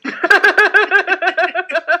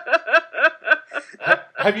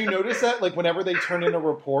 Have you noticed that? Like, whenever they turn in a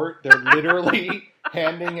report, they're literally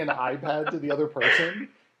handing an iPad to the other person.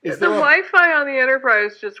 The Wi-Fi on the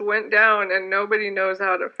Enterprise just went down, and nobody knows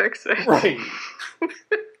how to fix it. Right.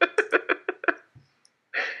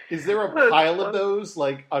 Is there a pile of those,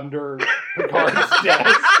 like, under Picard's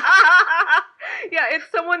desk? Yeah, it's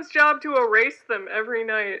someone's job to erase them every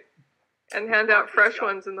night and hand out fresh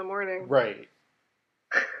ones in the morning. Right.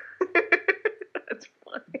 That's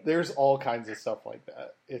funny. There's all kinds of stuff like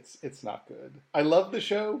that. It's not good. I love the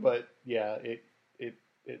show, but yeah, it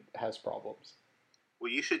has problems.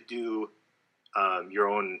 Well, you should do your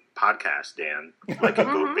own podcast, Dan, like a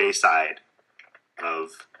Go Bayside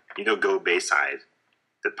of, Go Bayside,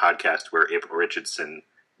 the podcast where April Richardson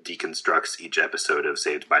deconstructs each episode of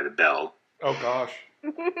Saved by the Bell. Oh gosh!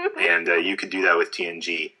 And you could do that with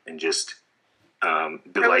TNG and just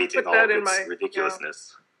delight in all of its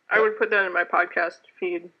ridiculousness. I would put that in my podcast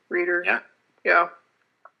feed reader. Yeah. Yeah.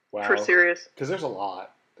 Wow. For serious. Because there's a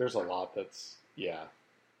lot. There's a lot that's, yeah.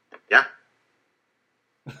 Yeah.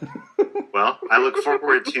 Well, I look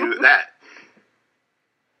forward to that.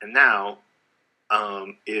 And now,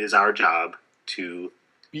 it is our job to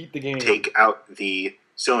beat the game. Take out the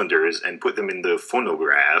cylinders and put them in the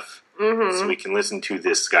phonograph so we can listen to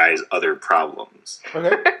this guy's other problems.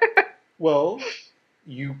 Okay. Well,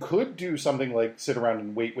 you could do something like sit around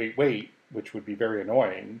and wait, which would be very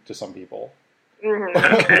annoying to some people.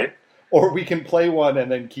 Okay. Or we can play one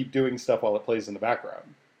and then keep doing stuff while it plays in the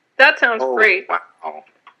background. That sounds great. Wow.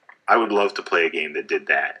 I would love to play a game that did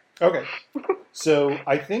that. Okay. So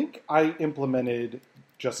I think I implemented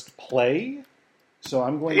just play. So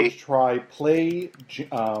I'm going to try play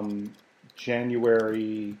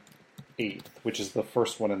January 8th, which is the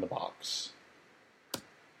first one in the box.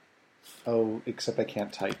 Oh, except I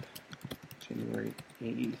can't type. January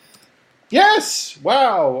 8th. Yes!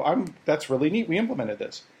 Wow! That's really neat. We implemented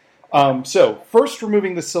this. So, first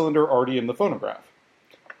removing the cylinder already in the phonograph.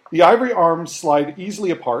 The ivory arms slide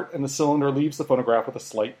easily apart, and the cylinder leaves the phonograph with a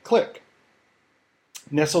slight click.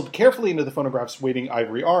 Nestled carefully into the phonograph's waiting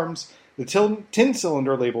ivory arms, the tin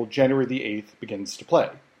cylinder labeled January the 8th begins to play.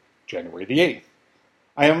 January the 8th.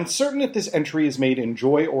 I am uncertain if this entry is made in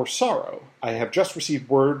joy or sorrow. I have just received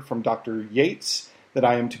word from Dr. Yates that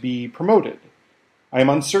I am to be promoted. I am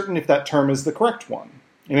uncertain if that term is the correct one.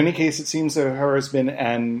 In any case, it seems there has been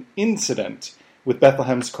an incident with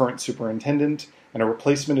Bethlehem's current superintendent, and a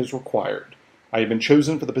replacement is required. I have been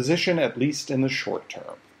chosen for the position, at least in the short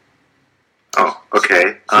term. Oh,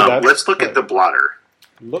 okay. So let's look at the blotter.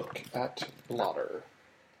 Look at blotter.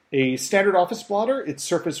 A standard office blotter, its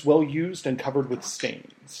surface well used and covered with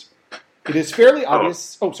stains. It is fairly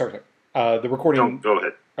obvious... Oh, sorry. The recording... Go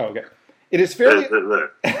ahead. Oh, okay. It is fairly...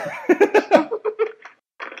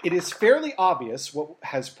 It is fairly obvious what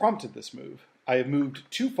has prompted this move. I have moved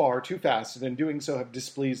too far, too fast, and in doing so have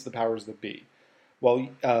displeased the powers that be. While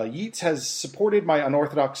Yeats has supported my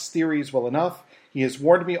unorthodox theories well enough, he has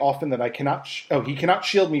warned me often that he cannot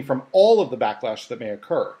shield me from all of the backlash that may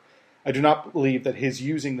occur. I do not believe that his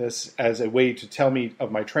using this as a way to tell me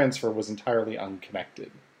of my transfer was entirely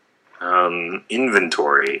unconnected.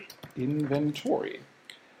 Inventory.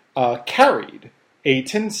 Carried. A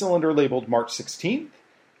tin cylinder labeled March 16th,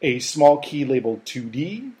 a small key labeled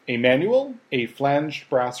 2D, a manual, a flanged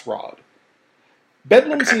brass rod.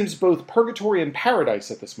 Bedlam seems both purgatory and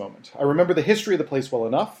paradise at this moment. I remember the history of the place well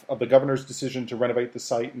enough, of the governor's decision to renovate the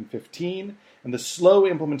site in 15, and the slow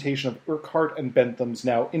implementation of Urquhart and Bentham's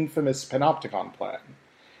now infamous Panopticon plan.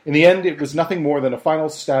 In the end, it was nothing more than a final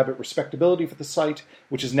stab at respectability for the site,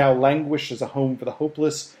 which has now languished as a home for the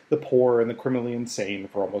hopeless, the poor, and the criminally insane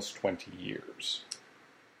for almost 20 years.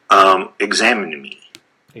 Examine me.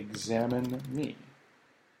 Examine me.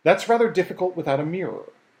 That's rather difficult without a mirror.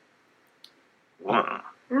 Wow.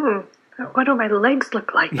 What do my legs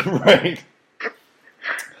look like? Right.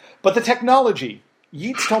 But the technology.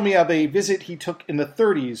 Yeats told me of a visit he took in the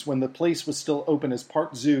 30s when the place was still open as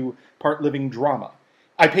part zoo, part living drama.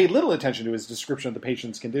 I paid little attention to his description of the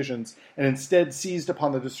patient's conditions, and instead seized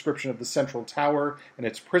upon the description of the central tower and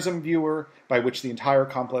its prism viewer, by which the entire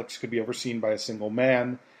complex could be overseen by a single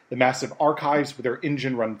man, the massive archives with their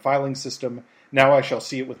engine-run filing system. Now I shall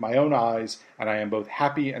see it with my own eyes, and I am both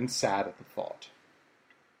happy and sad at the thought.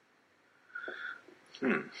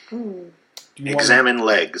 Examine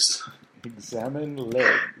legs. Examine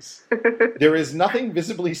legs. There is nothing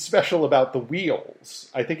visibly special about the wheels.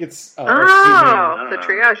 I think it's the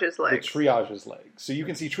triage's legs. The triage's legs. So you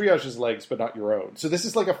can see triage's legs, but not your own. So this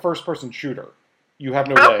is like a first-person shooter. You have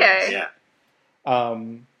no legs. Yeah.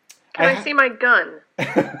 Can I see my gun?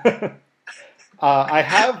 I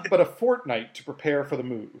have but a fortnight to prepare for the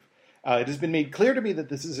move. It has been made clear to me that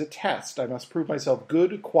this is a test. I must prove myself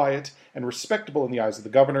good, quiet, and respectable in the eyes of the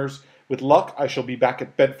governors. With luck, I shall be back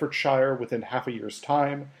at Bedfordshire within half a year's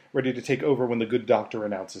time, ready to take over when the good doctor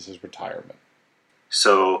announces his retirement.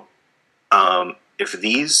 So, if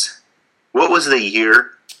these... What was the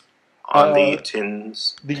year on the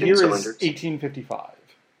tins? The tin year cylinders? is 1855.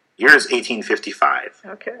 Year is 1855.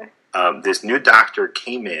 Okay. This new doctor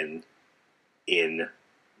came in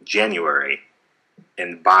January,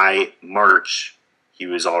 and by March, he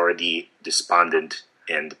was already despondent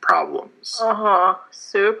and problems. Uh-huh.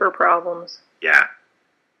 Super problems. Yeah.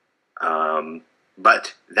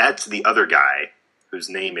 But that's the other guy, whose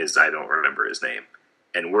name is, I don't remember his name,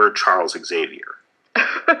 and we're Charles Xavier.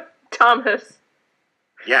 Thomas.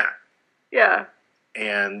 Yeah. Yeah.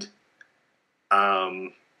 And,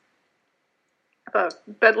 The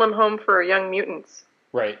Bedlam Home for Young Mutants.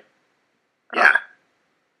 Right. yeah.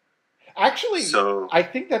 Actually, So- I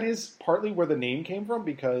think that is partly where the name came from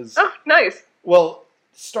because, Oh, nice. well,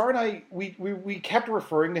 Star and I, we kept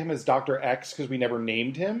referring to him as Dr. X because we never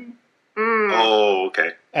named him. Mm. Oh,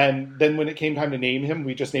 okay. And then when it came time to name him,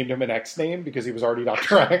 we just named him an X name because he was already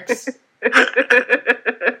Dr. X.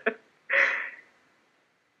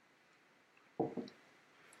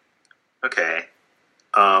 Okay.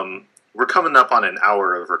 We're coming up on an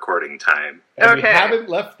hour of recording time. And we Okay. haven't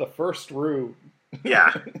left the first room.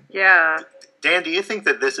 Yeah. Yeah. Dan, do you think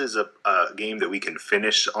that this is a game that we can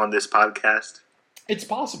finish on this podcast? It's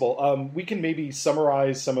possible. We can maybe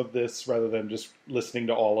summarize some of this rather than just listening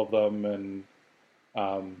to all of them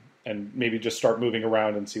and maybe just start moving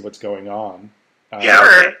around and see what's going on. Yeah,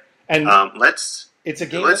 okay. And Let's it's a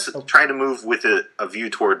game. try to move with a view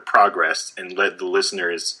toward progress and let the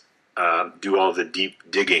listeners do all the deep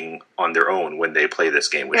digging on their own when they play this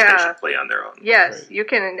game, which they Yeah. should play on their own. Yes, Right. you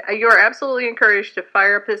can. You are absolutely encouraged to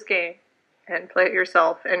fire up this game and play it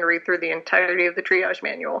yourself and read through the entirety of the triage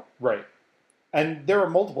manual. Right. And there are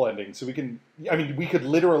multiple endings, so we could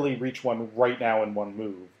literally reach one right now in one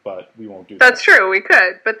move, but we won't do that. That's true, we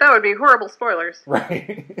could, but that would be horrible spoilers.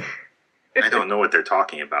 Right. I don't know what they're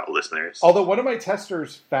talking about, listeners. Although one of my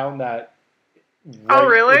testers found that Oh,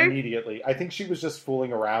 really? immediately. I think she was just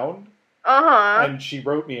fooling around, Uh-huh. and she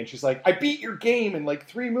wrote me, and she's like, I beat your game in like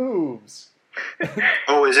 3 moves.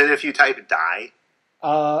 Oh, is it if you type die?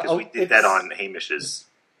 Because we did that it's- on Hamish's.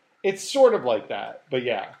 It's sort of like that, but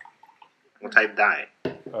yeah. We'll type die.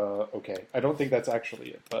 Okay. I don't think that's actually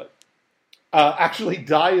it, but... actually,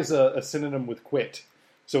 die is a synonym with quit.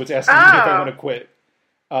 So it's asking me if I Oh. want to quit.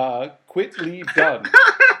 Quit, leave, done.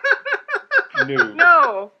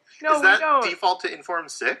 No. No, Is we that don't. default to Inform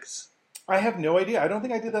 6? I have no idea. I don't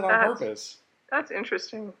think I did that on That's- purpose. That's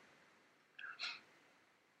interesting.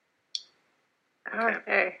 Okay.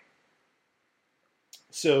 Okay.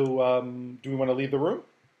 So, do we want to leave the room?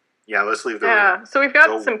 Yeah, let's leave the room. Yeah, so we've got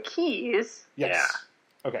Go. some keys. Yes.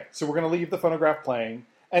 Okay, so we're going to leave the phonograph playing.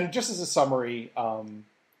 And just as a summary,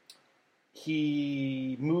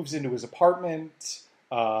 he moves into his apartment.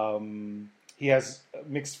 He has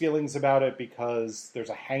mixed feelings about it because there's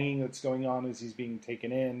a hanging that's going on as he's being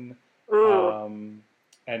taken in. Ooh.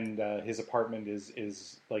 And his apartment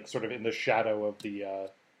is like sort of in the shadow of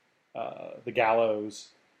the gallows.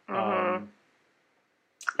 Mhm.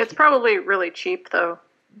 It's probably really cheap, though.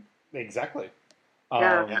 Exactly.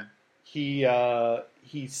 Yeah.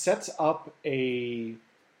 He sets up a...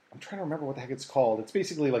 I'm trying to remember what the heck it's called. It's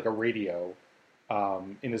basically like a radio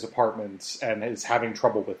in his apartment and is having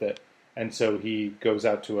trouble with it. And so he goes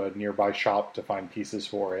out to a nearby shop to find pieces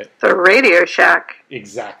for it. The Radio Shack.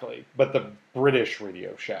 Exactly. But the British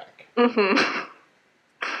Radio Shack. Mm-hmm.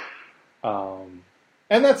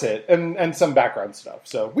 And that's it. And some background stuff.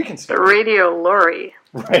 So we can The skip it. Radio Lorry.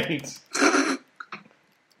 Right.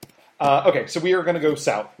 Okay, so we are going to go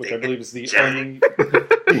south, which I believe is the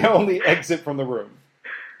only exit from the room.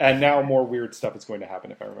 And now more weird stuff is going to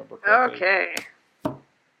happen, if I remember correctly. Okay.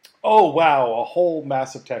 Oh, wow, a whole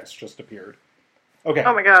mass of text just appeared. Okay,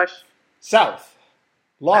 Oh my gosh. south.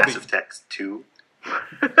 Lobby. Massive Text 2.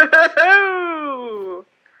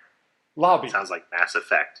 Lobby. Sounds like Mass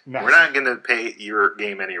Effect. Mass- We're not going to pay your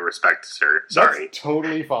game any respect, sir. Sorry. That's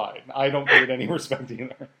totally fine. I don't pay it any respect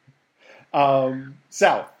either.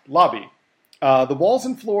 South. Lobby. The walls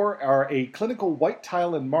and floor are a clinical white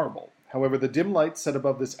tile and marble. However, the dim lights set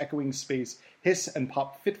above this echoing space hiss and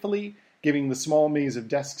pop fitfully, giving the small maze of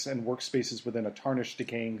desks and workspaces within a tarnished,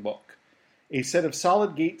 decaying look. A set of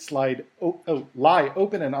solid gates lie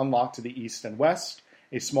open and unlocked to the east and west.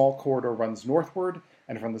 A small corridor runs northward,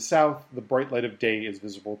 and from the south, the bright light of day is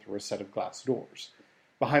visible through a set of glass doors.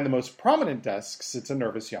 Behind the most prominent desk sits a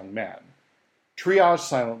nervous young man. Triage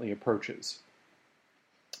silently approaches.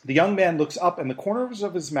 The young man looks up, and the corners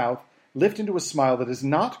of his mouth lift into a smile that is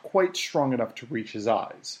not quite strong enough to reach his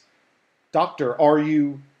eyes. Doctor, are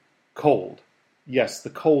you cold? Yes, the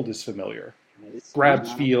cold is familiar. Grab,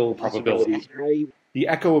 feel, probability. The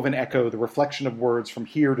echo of an echo, the reflection of words from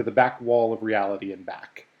here to the back wall of reality and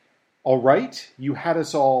back. All right, you had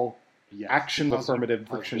us all. Yes. Action, affirmative,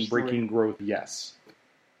 friction, breaking growth, yes.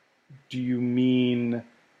 Do you mean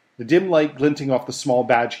the dim light glinting off the small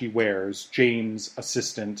badge he wears, James,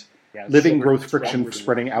 assistant, living growth, friction,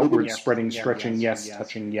 spreading outward, spreading, stretching, yes,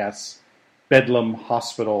 touching, yes, bedlam,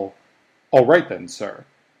 hospital. All right then, sir.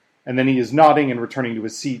 And then he is nodding and returning to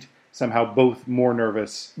his seat, somehow both more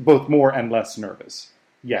and less nervous.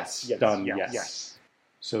 Yes, done, yes.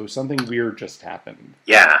 So something weird just happened.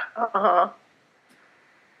 Yeah. Uh-huh.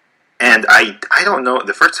 And I don't know,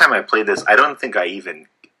 the first time I played this, I don't think I even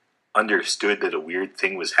understood that a weird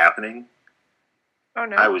thing was happening. Oh,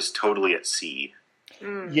 no. I was totally at sea.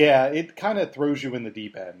 Yeah, it kind of throws you in the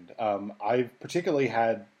deep end. I've particularly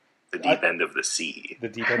had... The deep end of the sea. The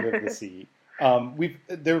deep end of the sea.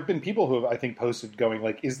 There have been people who have, I think, posted going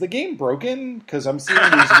like, is the game broken? Because I'm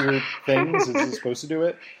seeing these weird things. Is it supposed to do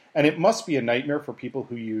it? And it must be a nightmare for people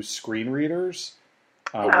who use screen readers.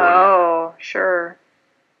 Oh, sure.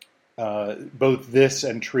 Both this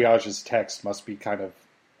and Triage's text must be kind of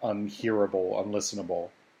unhearable, unlistenable,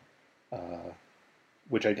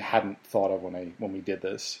 which I hadn't thought of when we did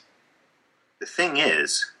this. The thing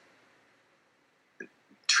is,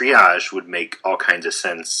 Triage would make all kinds of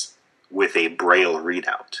sense with a Braille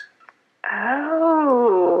readout.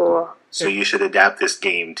 Oh. So you should adapt this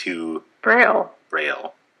game to Braille.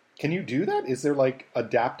 Can you do that? Is there like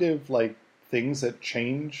adaptive things that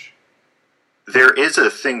change? There is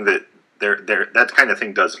a thing that that kind of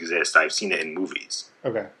thing does exist. I've seen it in movies.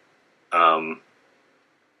 Okay. But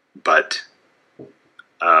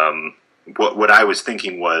what I was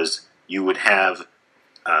thinking was you would have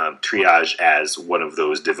Triage as one of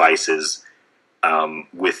those devices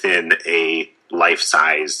within a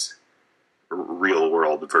life-size,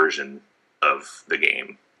 real-world version of the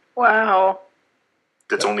game. Wow.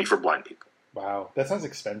 That's only for blind people. Wow, that sounds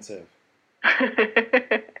expensive.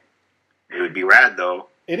 It would be rad, though.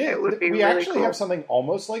 It is. It would be we really actually cool. have something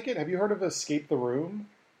almost like it. Have you heard of Escape the Room?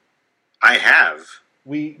 I have.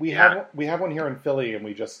 We have one here in Philly, and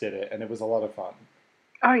we just did it, and it was a lot of fun.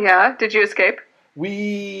 Oh, yeah? Did you escape?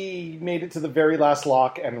 We made it to the very last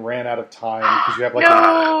lock and ran out of time because you have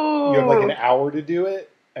No! you have like an hour to do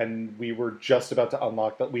it, and we were just about to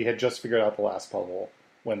unlock that. We had just figured out the last puzzle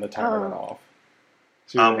when the timer went off.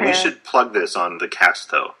 So We should plug this on the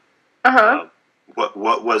cast, though. Uh-huh.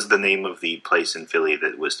 What was the name of the place in Philly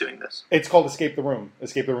that was doing this? it's called Escape the Room.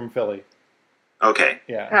 Escape the Room Philly. Okay.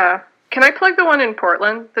 Yeah. Can I plug the one in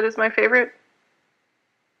Portland that is my favorite?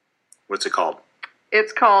 What's it called?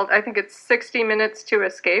 It's called, I think it's 60 Minutes to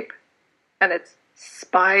Escape, and it's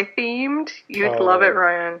spy-themed. You'd love it,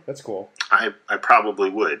 Ryan. That's cool. I probably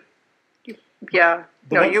would. Yeah.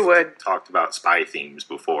 You would. Talked about spy themes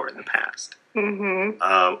before in the past.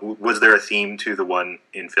 Mm-hmm. Was there a theme to the one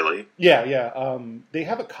in Philly? Yeah. They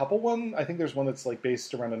have a couple one. I think there's one that's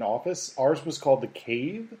based around an office. Ours was called The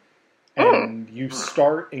Cave, and you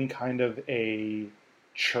start in kind of a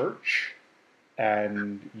church,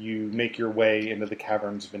 and you make your way into the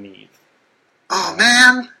caverns beneath. Oh,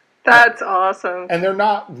 man! That's awesome. And they're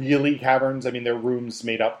not really caverns. I mean, they're rooms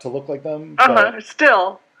made up to look like them. But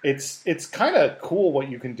still. It's kind of cool what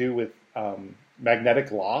you can do with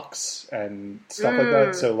magnetic locks and stuff like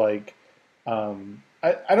that. So,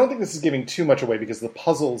 I don't think this is giving too much away because the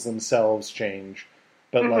puzzles themselves change.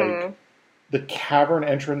 But, the cavern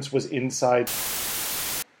entrance was inside.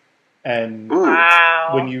 And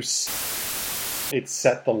when you... it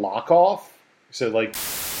set the lock off. So,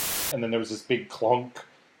 and then there was this big clunk,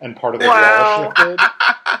 and part of the wall shifted.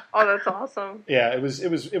 Oh, that's awesome. Yeah, it was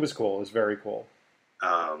cool. It was very cool.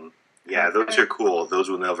 Yeah, those are cool. Those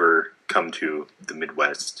will never come to the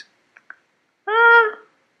Midwest.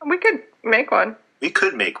 We could make one. We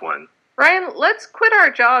could make one. Ryan, let's quit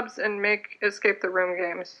our jobs and make Escape the Room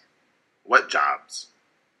games. What jobs?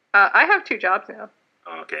 I have 2 jobs now.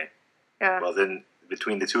 Okay. Yeah. Well, then,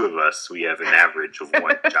 between the two of us, we have an average of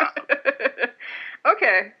 1 job.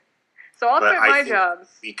 Okay. So I'll quit my jobs,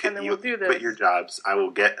 and then we'll do this. Quit your jobs. I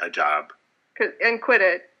will get a job. And quit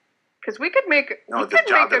it. Because we could make a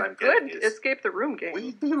good Escape the Room game.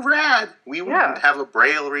 We'd be rad. We would have a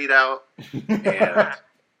Braille readout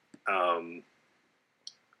and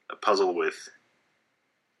a puzzle with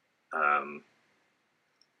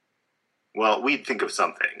Well, we'd think of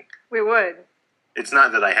something. We would. It's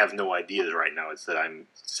not that I have no ideas right now. It's that I'm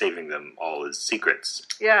saving them all as secrets.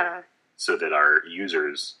 Yeah. So that our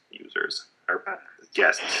our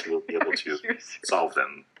guests will be able to solve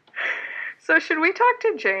them. So should we talk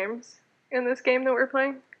to James in this game that we're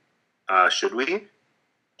playing? Should we?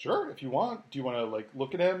 Sure, if you want. Do you want to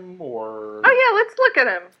look at him or? Oh yeah, let's look at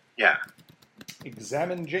him. Yeah.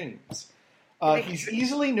 Examine James. He's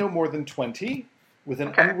easily no more than 20, with an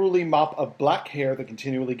Okay. unruly mop of black hair that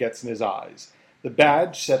continually gets in his eyes. The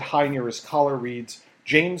badge set high near his collar reads,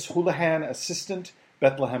 James Houlihan, Assistant,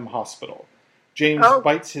 Bethlehem Hospital. James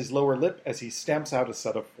bites his lower lip as he stamps out a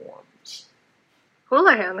set of forms.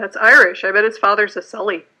 Houlihan, that's Irish. I bet his father's a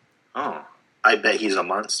Sully. Oh, I bet he's a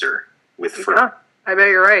monster with fur. Yeah, I bet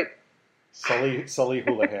you're right. Sully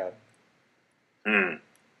Houlihan. Hmm.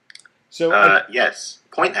 So, yes,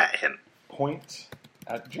 point at him. Point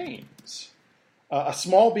at James. A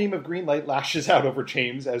small beam of green light lashes out over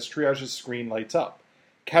James as Triage's screen lights up.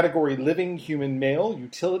 Category living human male,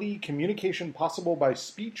 utility, communication possible by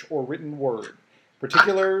speech or written word.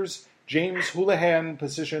 Particulars, James Houlihan,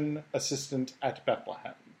 position, assistant at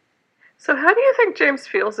Bethlehem. So how do you think James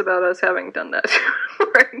feels about us having done that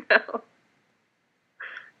right now?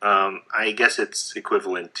 I guess it's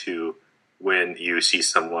equivalent to when you see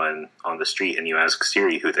someone on the street and you ask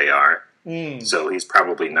Siri who they are. So he's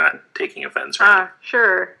probably not taking offense right now.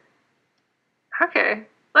 Sure. Okay.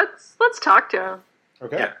 Let's talk to him.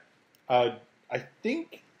 Okay. Yeah. I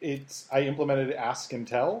think I implemented ask and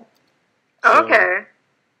tell. So okay.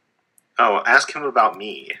 Oh, ask him about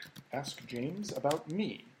me. Ask James about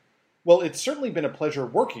me. Well, it's certainly been a pleasure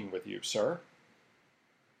working with you, sir.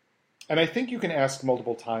 And I think you can ask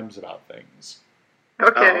multiple times about things.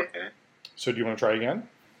 Okay. Oh, okay. So do you want to try again?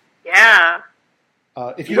 Yeah.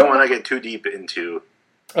 If you don't want to get too deep into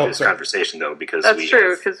this conversation, though, because that's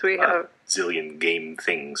true, because we have a zillion game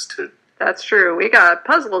things to... That's true. We got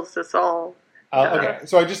puzzles to solve. Okay,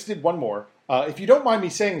 so I just did one more. If you don't mind me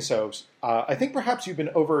saying so, I think perhaps you've been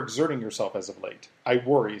overexerting yourself as of late. I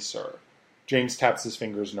worry, sir. James taps his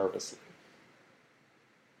fingers nervously.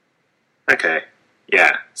 Okay.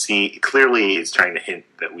 Yeah. See, clearly it's trying to hint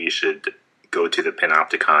that we should go to the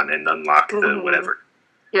Panopticon and unlock the whatever.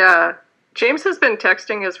 Yeah. James has been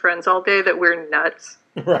texting his friends all day that we're nuts.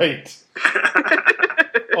 Right.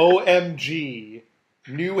 OMG.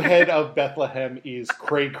 New head of Bethlehem is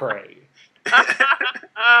cray-cray.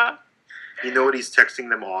 You know what he's texting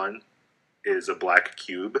them on? Is a black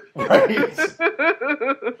cube. Right.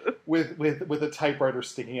 with a typewriter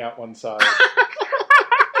sticking out one side.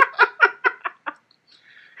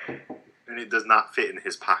 And it does not fit in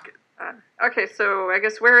his pocket. Okay, so I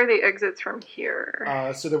guess where are the exits from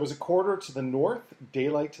here? So there was a corridor to the north,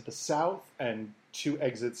 daylight to the south, and 2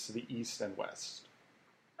 exits to the east and west.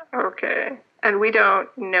 Okay. And we don't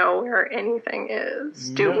know where anything is,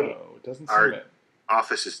 do we? No, it doesn't seem it. Our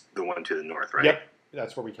office is the one to the north, right? Yep,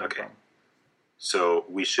 that's where we came from. So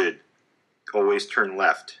we should always turn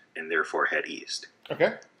left and therefore head east.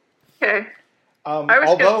 Okay. Okay.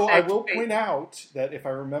 Although I will point out that if I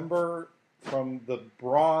remember from the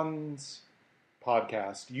Bronze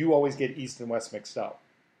podcast, you always get east and west mixed up.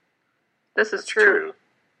 This is true.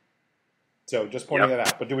 So just pointing that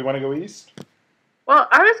out. But do we want to go east? Well,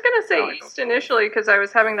 I was going to say east initially because I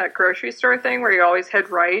was having that grocery store thing where you always head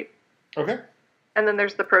right. Okay. And then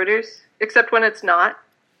there's the produce, except when it's not.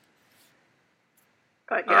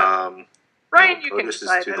 But yeah. Ryan, you can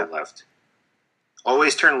decide. Produce is to the left.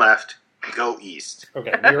 Always turn left, go east.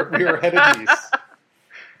 Okay, we are headed east.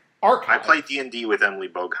 Archive. I play D&D with Emily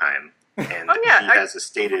Bogheim, and she has a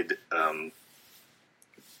stated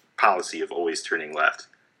policy of always turning left.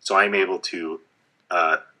 So I'm able to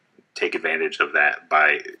take advantage of that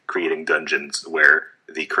by creating dungeons where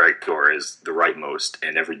the correct door is the rightmost,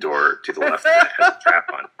 and every door to the left of that has a trap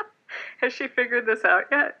on. Has she figured this out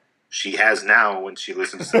yet? She has now when she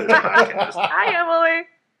listens to this podcast. Hi, Emily.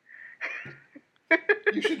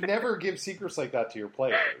 You should never give secrets like that to your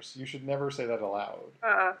players. You should never say that aloud.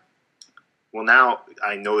 Well, now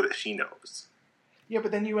I know that she knows. Yeah,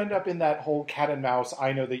 but then you end up in that whole cat and mouse,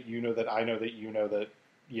 I know that you know that I know that you know that,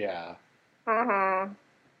 yeah. Mm-hmm.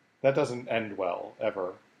 That doesn't end well,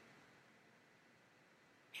 ever.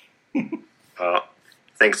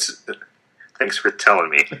 Thanks for telling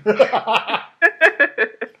me.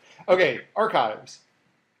 Okay, archives.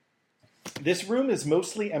 This room is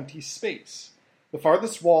mostly empty space. The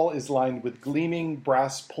farthest wall is lined with gleaming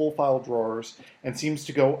brass pull file drawers and seems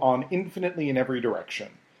to go on infinitely in every direction.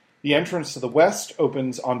 The entrance to the west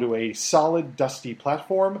opens onto a solid, dusty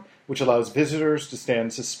platform, which allows visitors to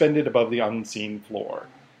stand suspended above the unseen floor.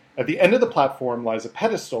 At the end of the platform lies a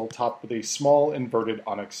pedestal topped with a small inverted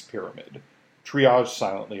onyx pyramid. Triage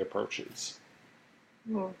silently approaches.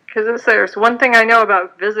 Because if there's one thing I know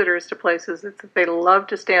about visitors to places, it's that they love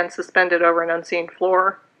to stand suspended over an unseen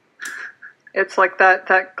floor. It's like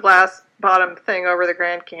that glass bottom thing over the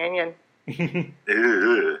Grand Canyon.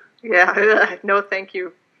 Yeah, no thank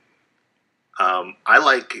you. I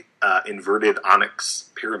like inverted onyx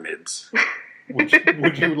pyramids.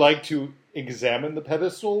 Would you like to examine the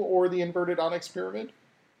pedestal or the inverted onyx pyramid?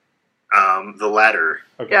 The latter.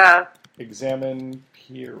 Okay. Yeah. Examine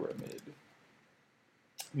pyramid.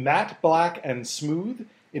 Matte, black, and smooth,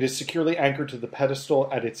 it is securely anchored to the pedestal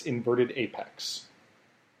at its inverted apex.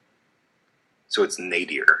 So it's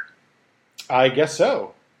nadir. I guess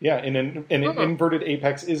so. Yeah, an inverted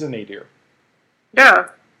apex is a nadir. Yeah.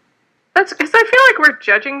 That's because I feel like we're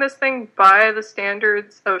judging this thing by the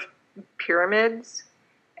standards of pyramids,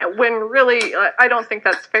 when really I don't think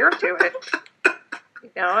that's fair to it. You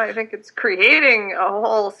know, I think it's creating a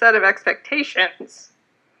whole set of expectations.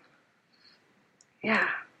 Yeah.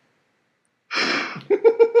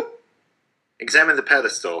 Examine the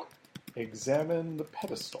pedestal. Examine the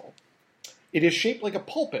pedestal. It is shaped like a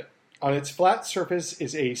pulpit. On its flat surface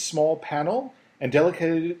is a small panel, and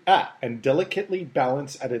delicately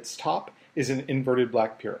balanced at its top is an inverted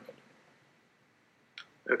black pyramid.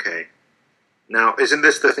 Okay. Now, isn't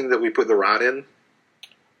this the thing that we put the rod in?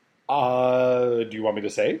 Do you want me to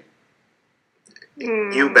say?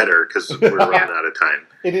 You better, because we're running out of time.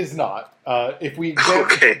 It is not. If we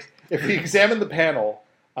examine the panel,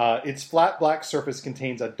 its flat black surface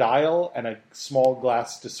contains a dial and a small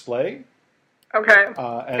glass display. Okay.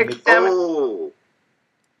 Oh.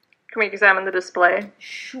 Can we examine the display?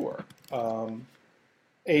 Sure.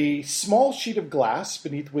 A small sheet of glass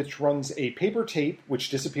beneath which runs a paper tape which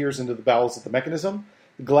disappears into the bowels of the mechanism.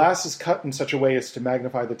 The glass is cut in such a way as to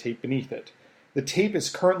magnify the tape beneath it. The tape is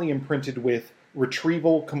currently imprinted with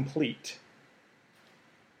 "Retrieval Complete."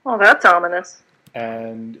 Oh, that's ominous.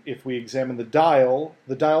 And if we examine the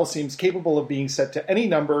dial seems capable of being set to any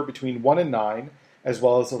number between 1 and 9, as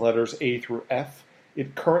well as the letters A through F.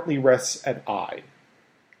 It currently rests at I.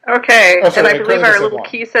 Okay, Oh, sorry, and I believe our little 1.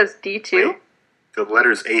 key says D2. Wait, the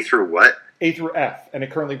letters A through what? A through F, and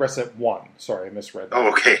it currently rests at 1. Sorry, I misread that. Oh,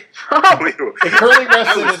 okay. It currently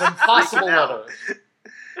rests at an impossible letter.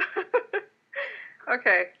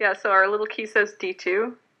 Okay, yeah, so our little key says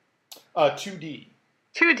D2. 2D.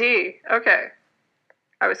 2D, okay.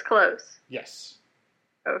 I was close. Yes.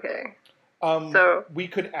 Okay. So we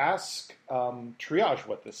could ask Triage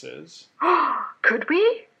what this is. Could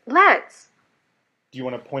we? Let's. Do you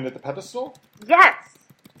want to point at the pedestal? Yes.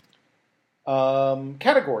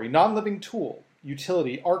 Category, non-living tool,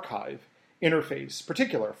 utility, archive, interface,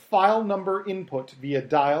 particular, file number input via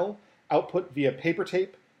dial, output via paper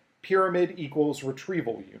tape, pyramid equals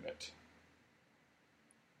retrieval unit.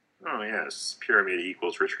 Oh, yes. Pyramid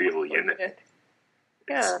equals retrieval unit.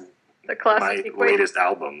 Yeah. The classic My equation. latest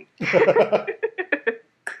album.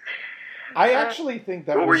 I actually think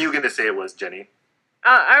that What were you going to say it was, Jenny?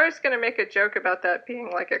 I was going to make a joke about that being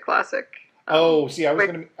like a classic. I was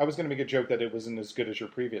going to make a joke that it wasn't as good as your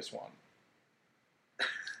previous one.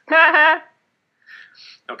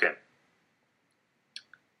 Okay.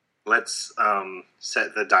 Let's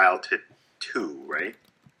set the dial to 2, right?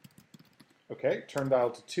 Okay, turn dial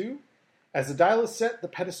to 2. As the dial is set, the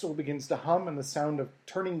pedestal begins to hum and the sound of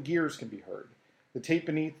turning gears can be heard. The tape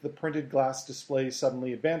beneath the printed glass display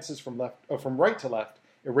suddenly advances from right to left,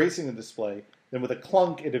 erasing the display. Then with a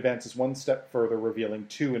clunk, it advances one step further, revealing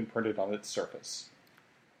 2 imprinted on its surface.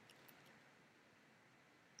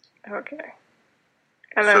 Okay.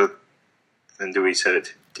 So then do we set it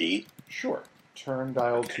to D? Sure. Turn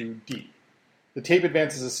dial to D. The tape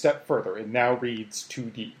advances a step further. It now reads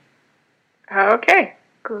 2D. Okay.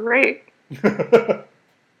 Great.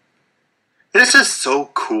 This is so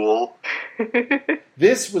cool.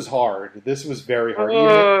 This was hard. This was very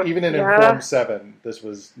hard. Even in Inform 7, this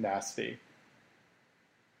was nasty.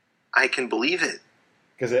 I can believe it.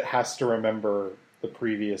 Because it has to remember the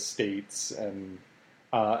previous states. And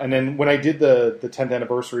then when I did the 10th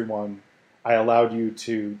anniversary one, I allowed you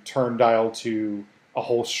to turn dial to a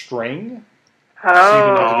whole string. So you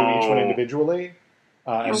didn't have to do each one individually.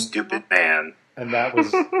 You stupid man. And that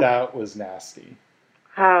was nasty.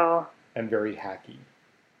 Oh. And very hacky.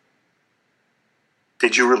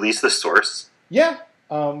 Did you release the source? Yeah.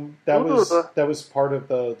 That was part of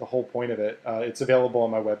the whole point of it. It's available on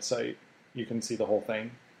my website. You can see the whole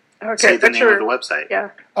thing. Okay. Say the name of the website. Yeah.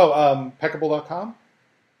 Oh, Peccable.com?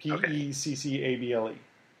 Peccable.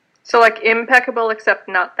 So like impeccable, except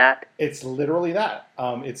not that? It's literally that.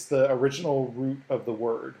 It's the original root of the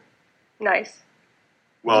word. Nice.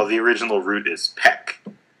 Well, the original root is peck.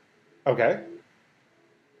 Okay.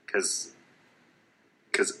 Because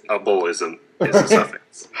able is a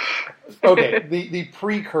suffix. Okay, the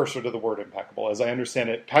precursor to the word impeccable, as I understand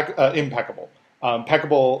it, impeccable.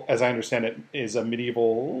 Peccable, as I understand it, is a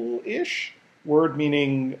medieval-ish word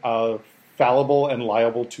meaning fallible and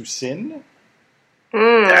liable to sin.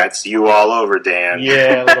 That's you all over, Dan.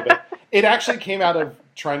 Yeah, a little bit. It actually came out of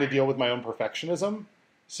trying to deal with my own perfectionism.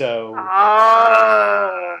 So,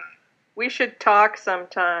 we should talk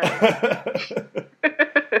sometime.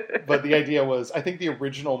 But the idea was, I think the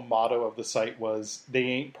original motto of the site was, they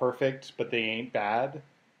ain't perfect, but they ain't bad.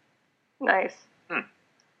 Nice.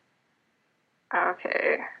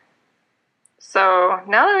 Okay. So,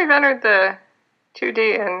 now that we've entered the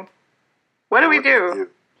 2D, and what do we do?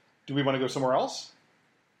 Do we want to go somewhere else?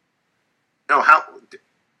 No,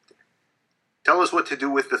 tell us what to do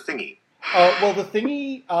with the thingy. Well, the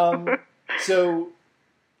thingy, so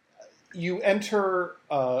you enter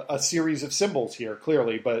a series of symbols here,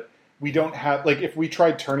 clearly, but we don't have, like, if we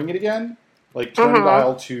tried turning it again, like turn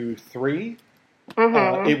dial to 3,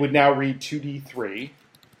 it would now read 2D3.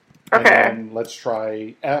 And then let's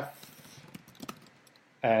try F,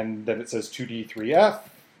 and then it says 2D3F,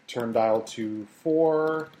 turn dial to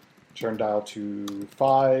 4, turn dial to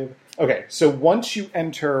 5. Okay, so once you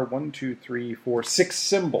enter 6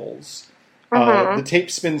 symbols, the tape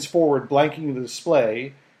spins forward, blanking the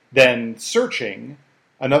display, then searching,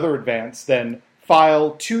 another advance, then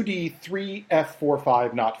file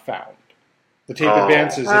 2D3F45 not found. The tape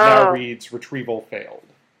advances, it now reads retrieval failed.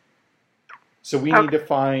 So we need to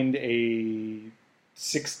find a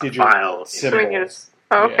 6-digit file symbol.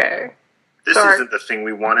 Okay. Yeah. This isn't the thing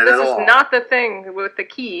we wanted at all. This is not the thing with the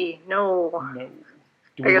key. No. No.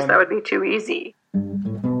 I guess that would be too easy.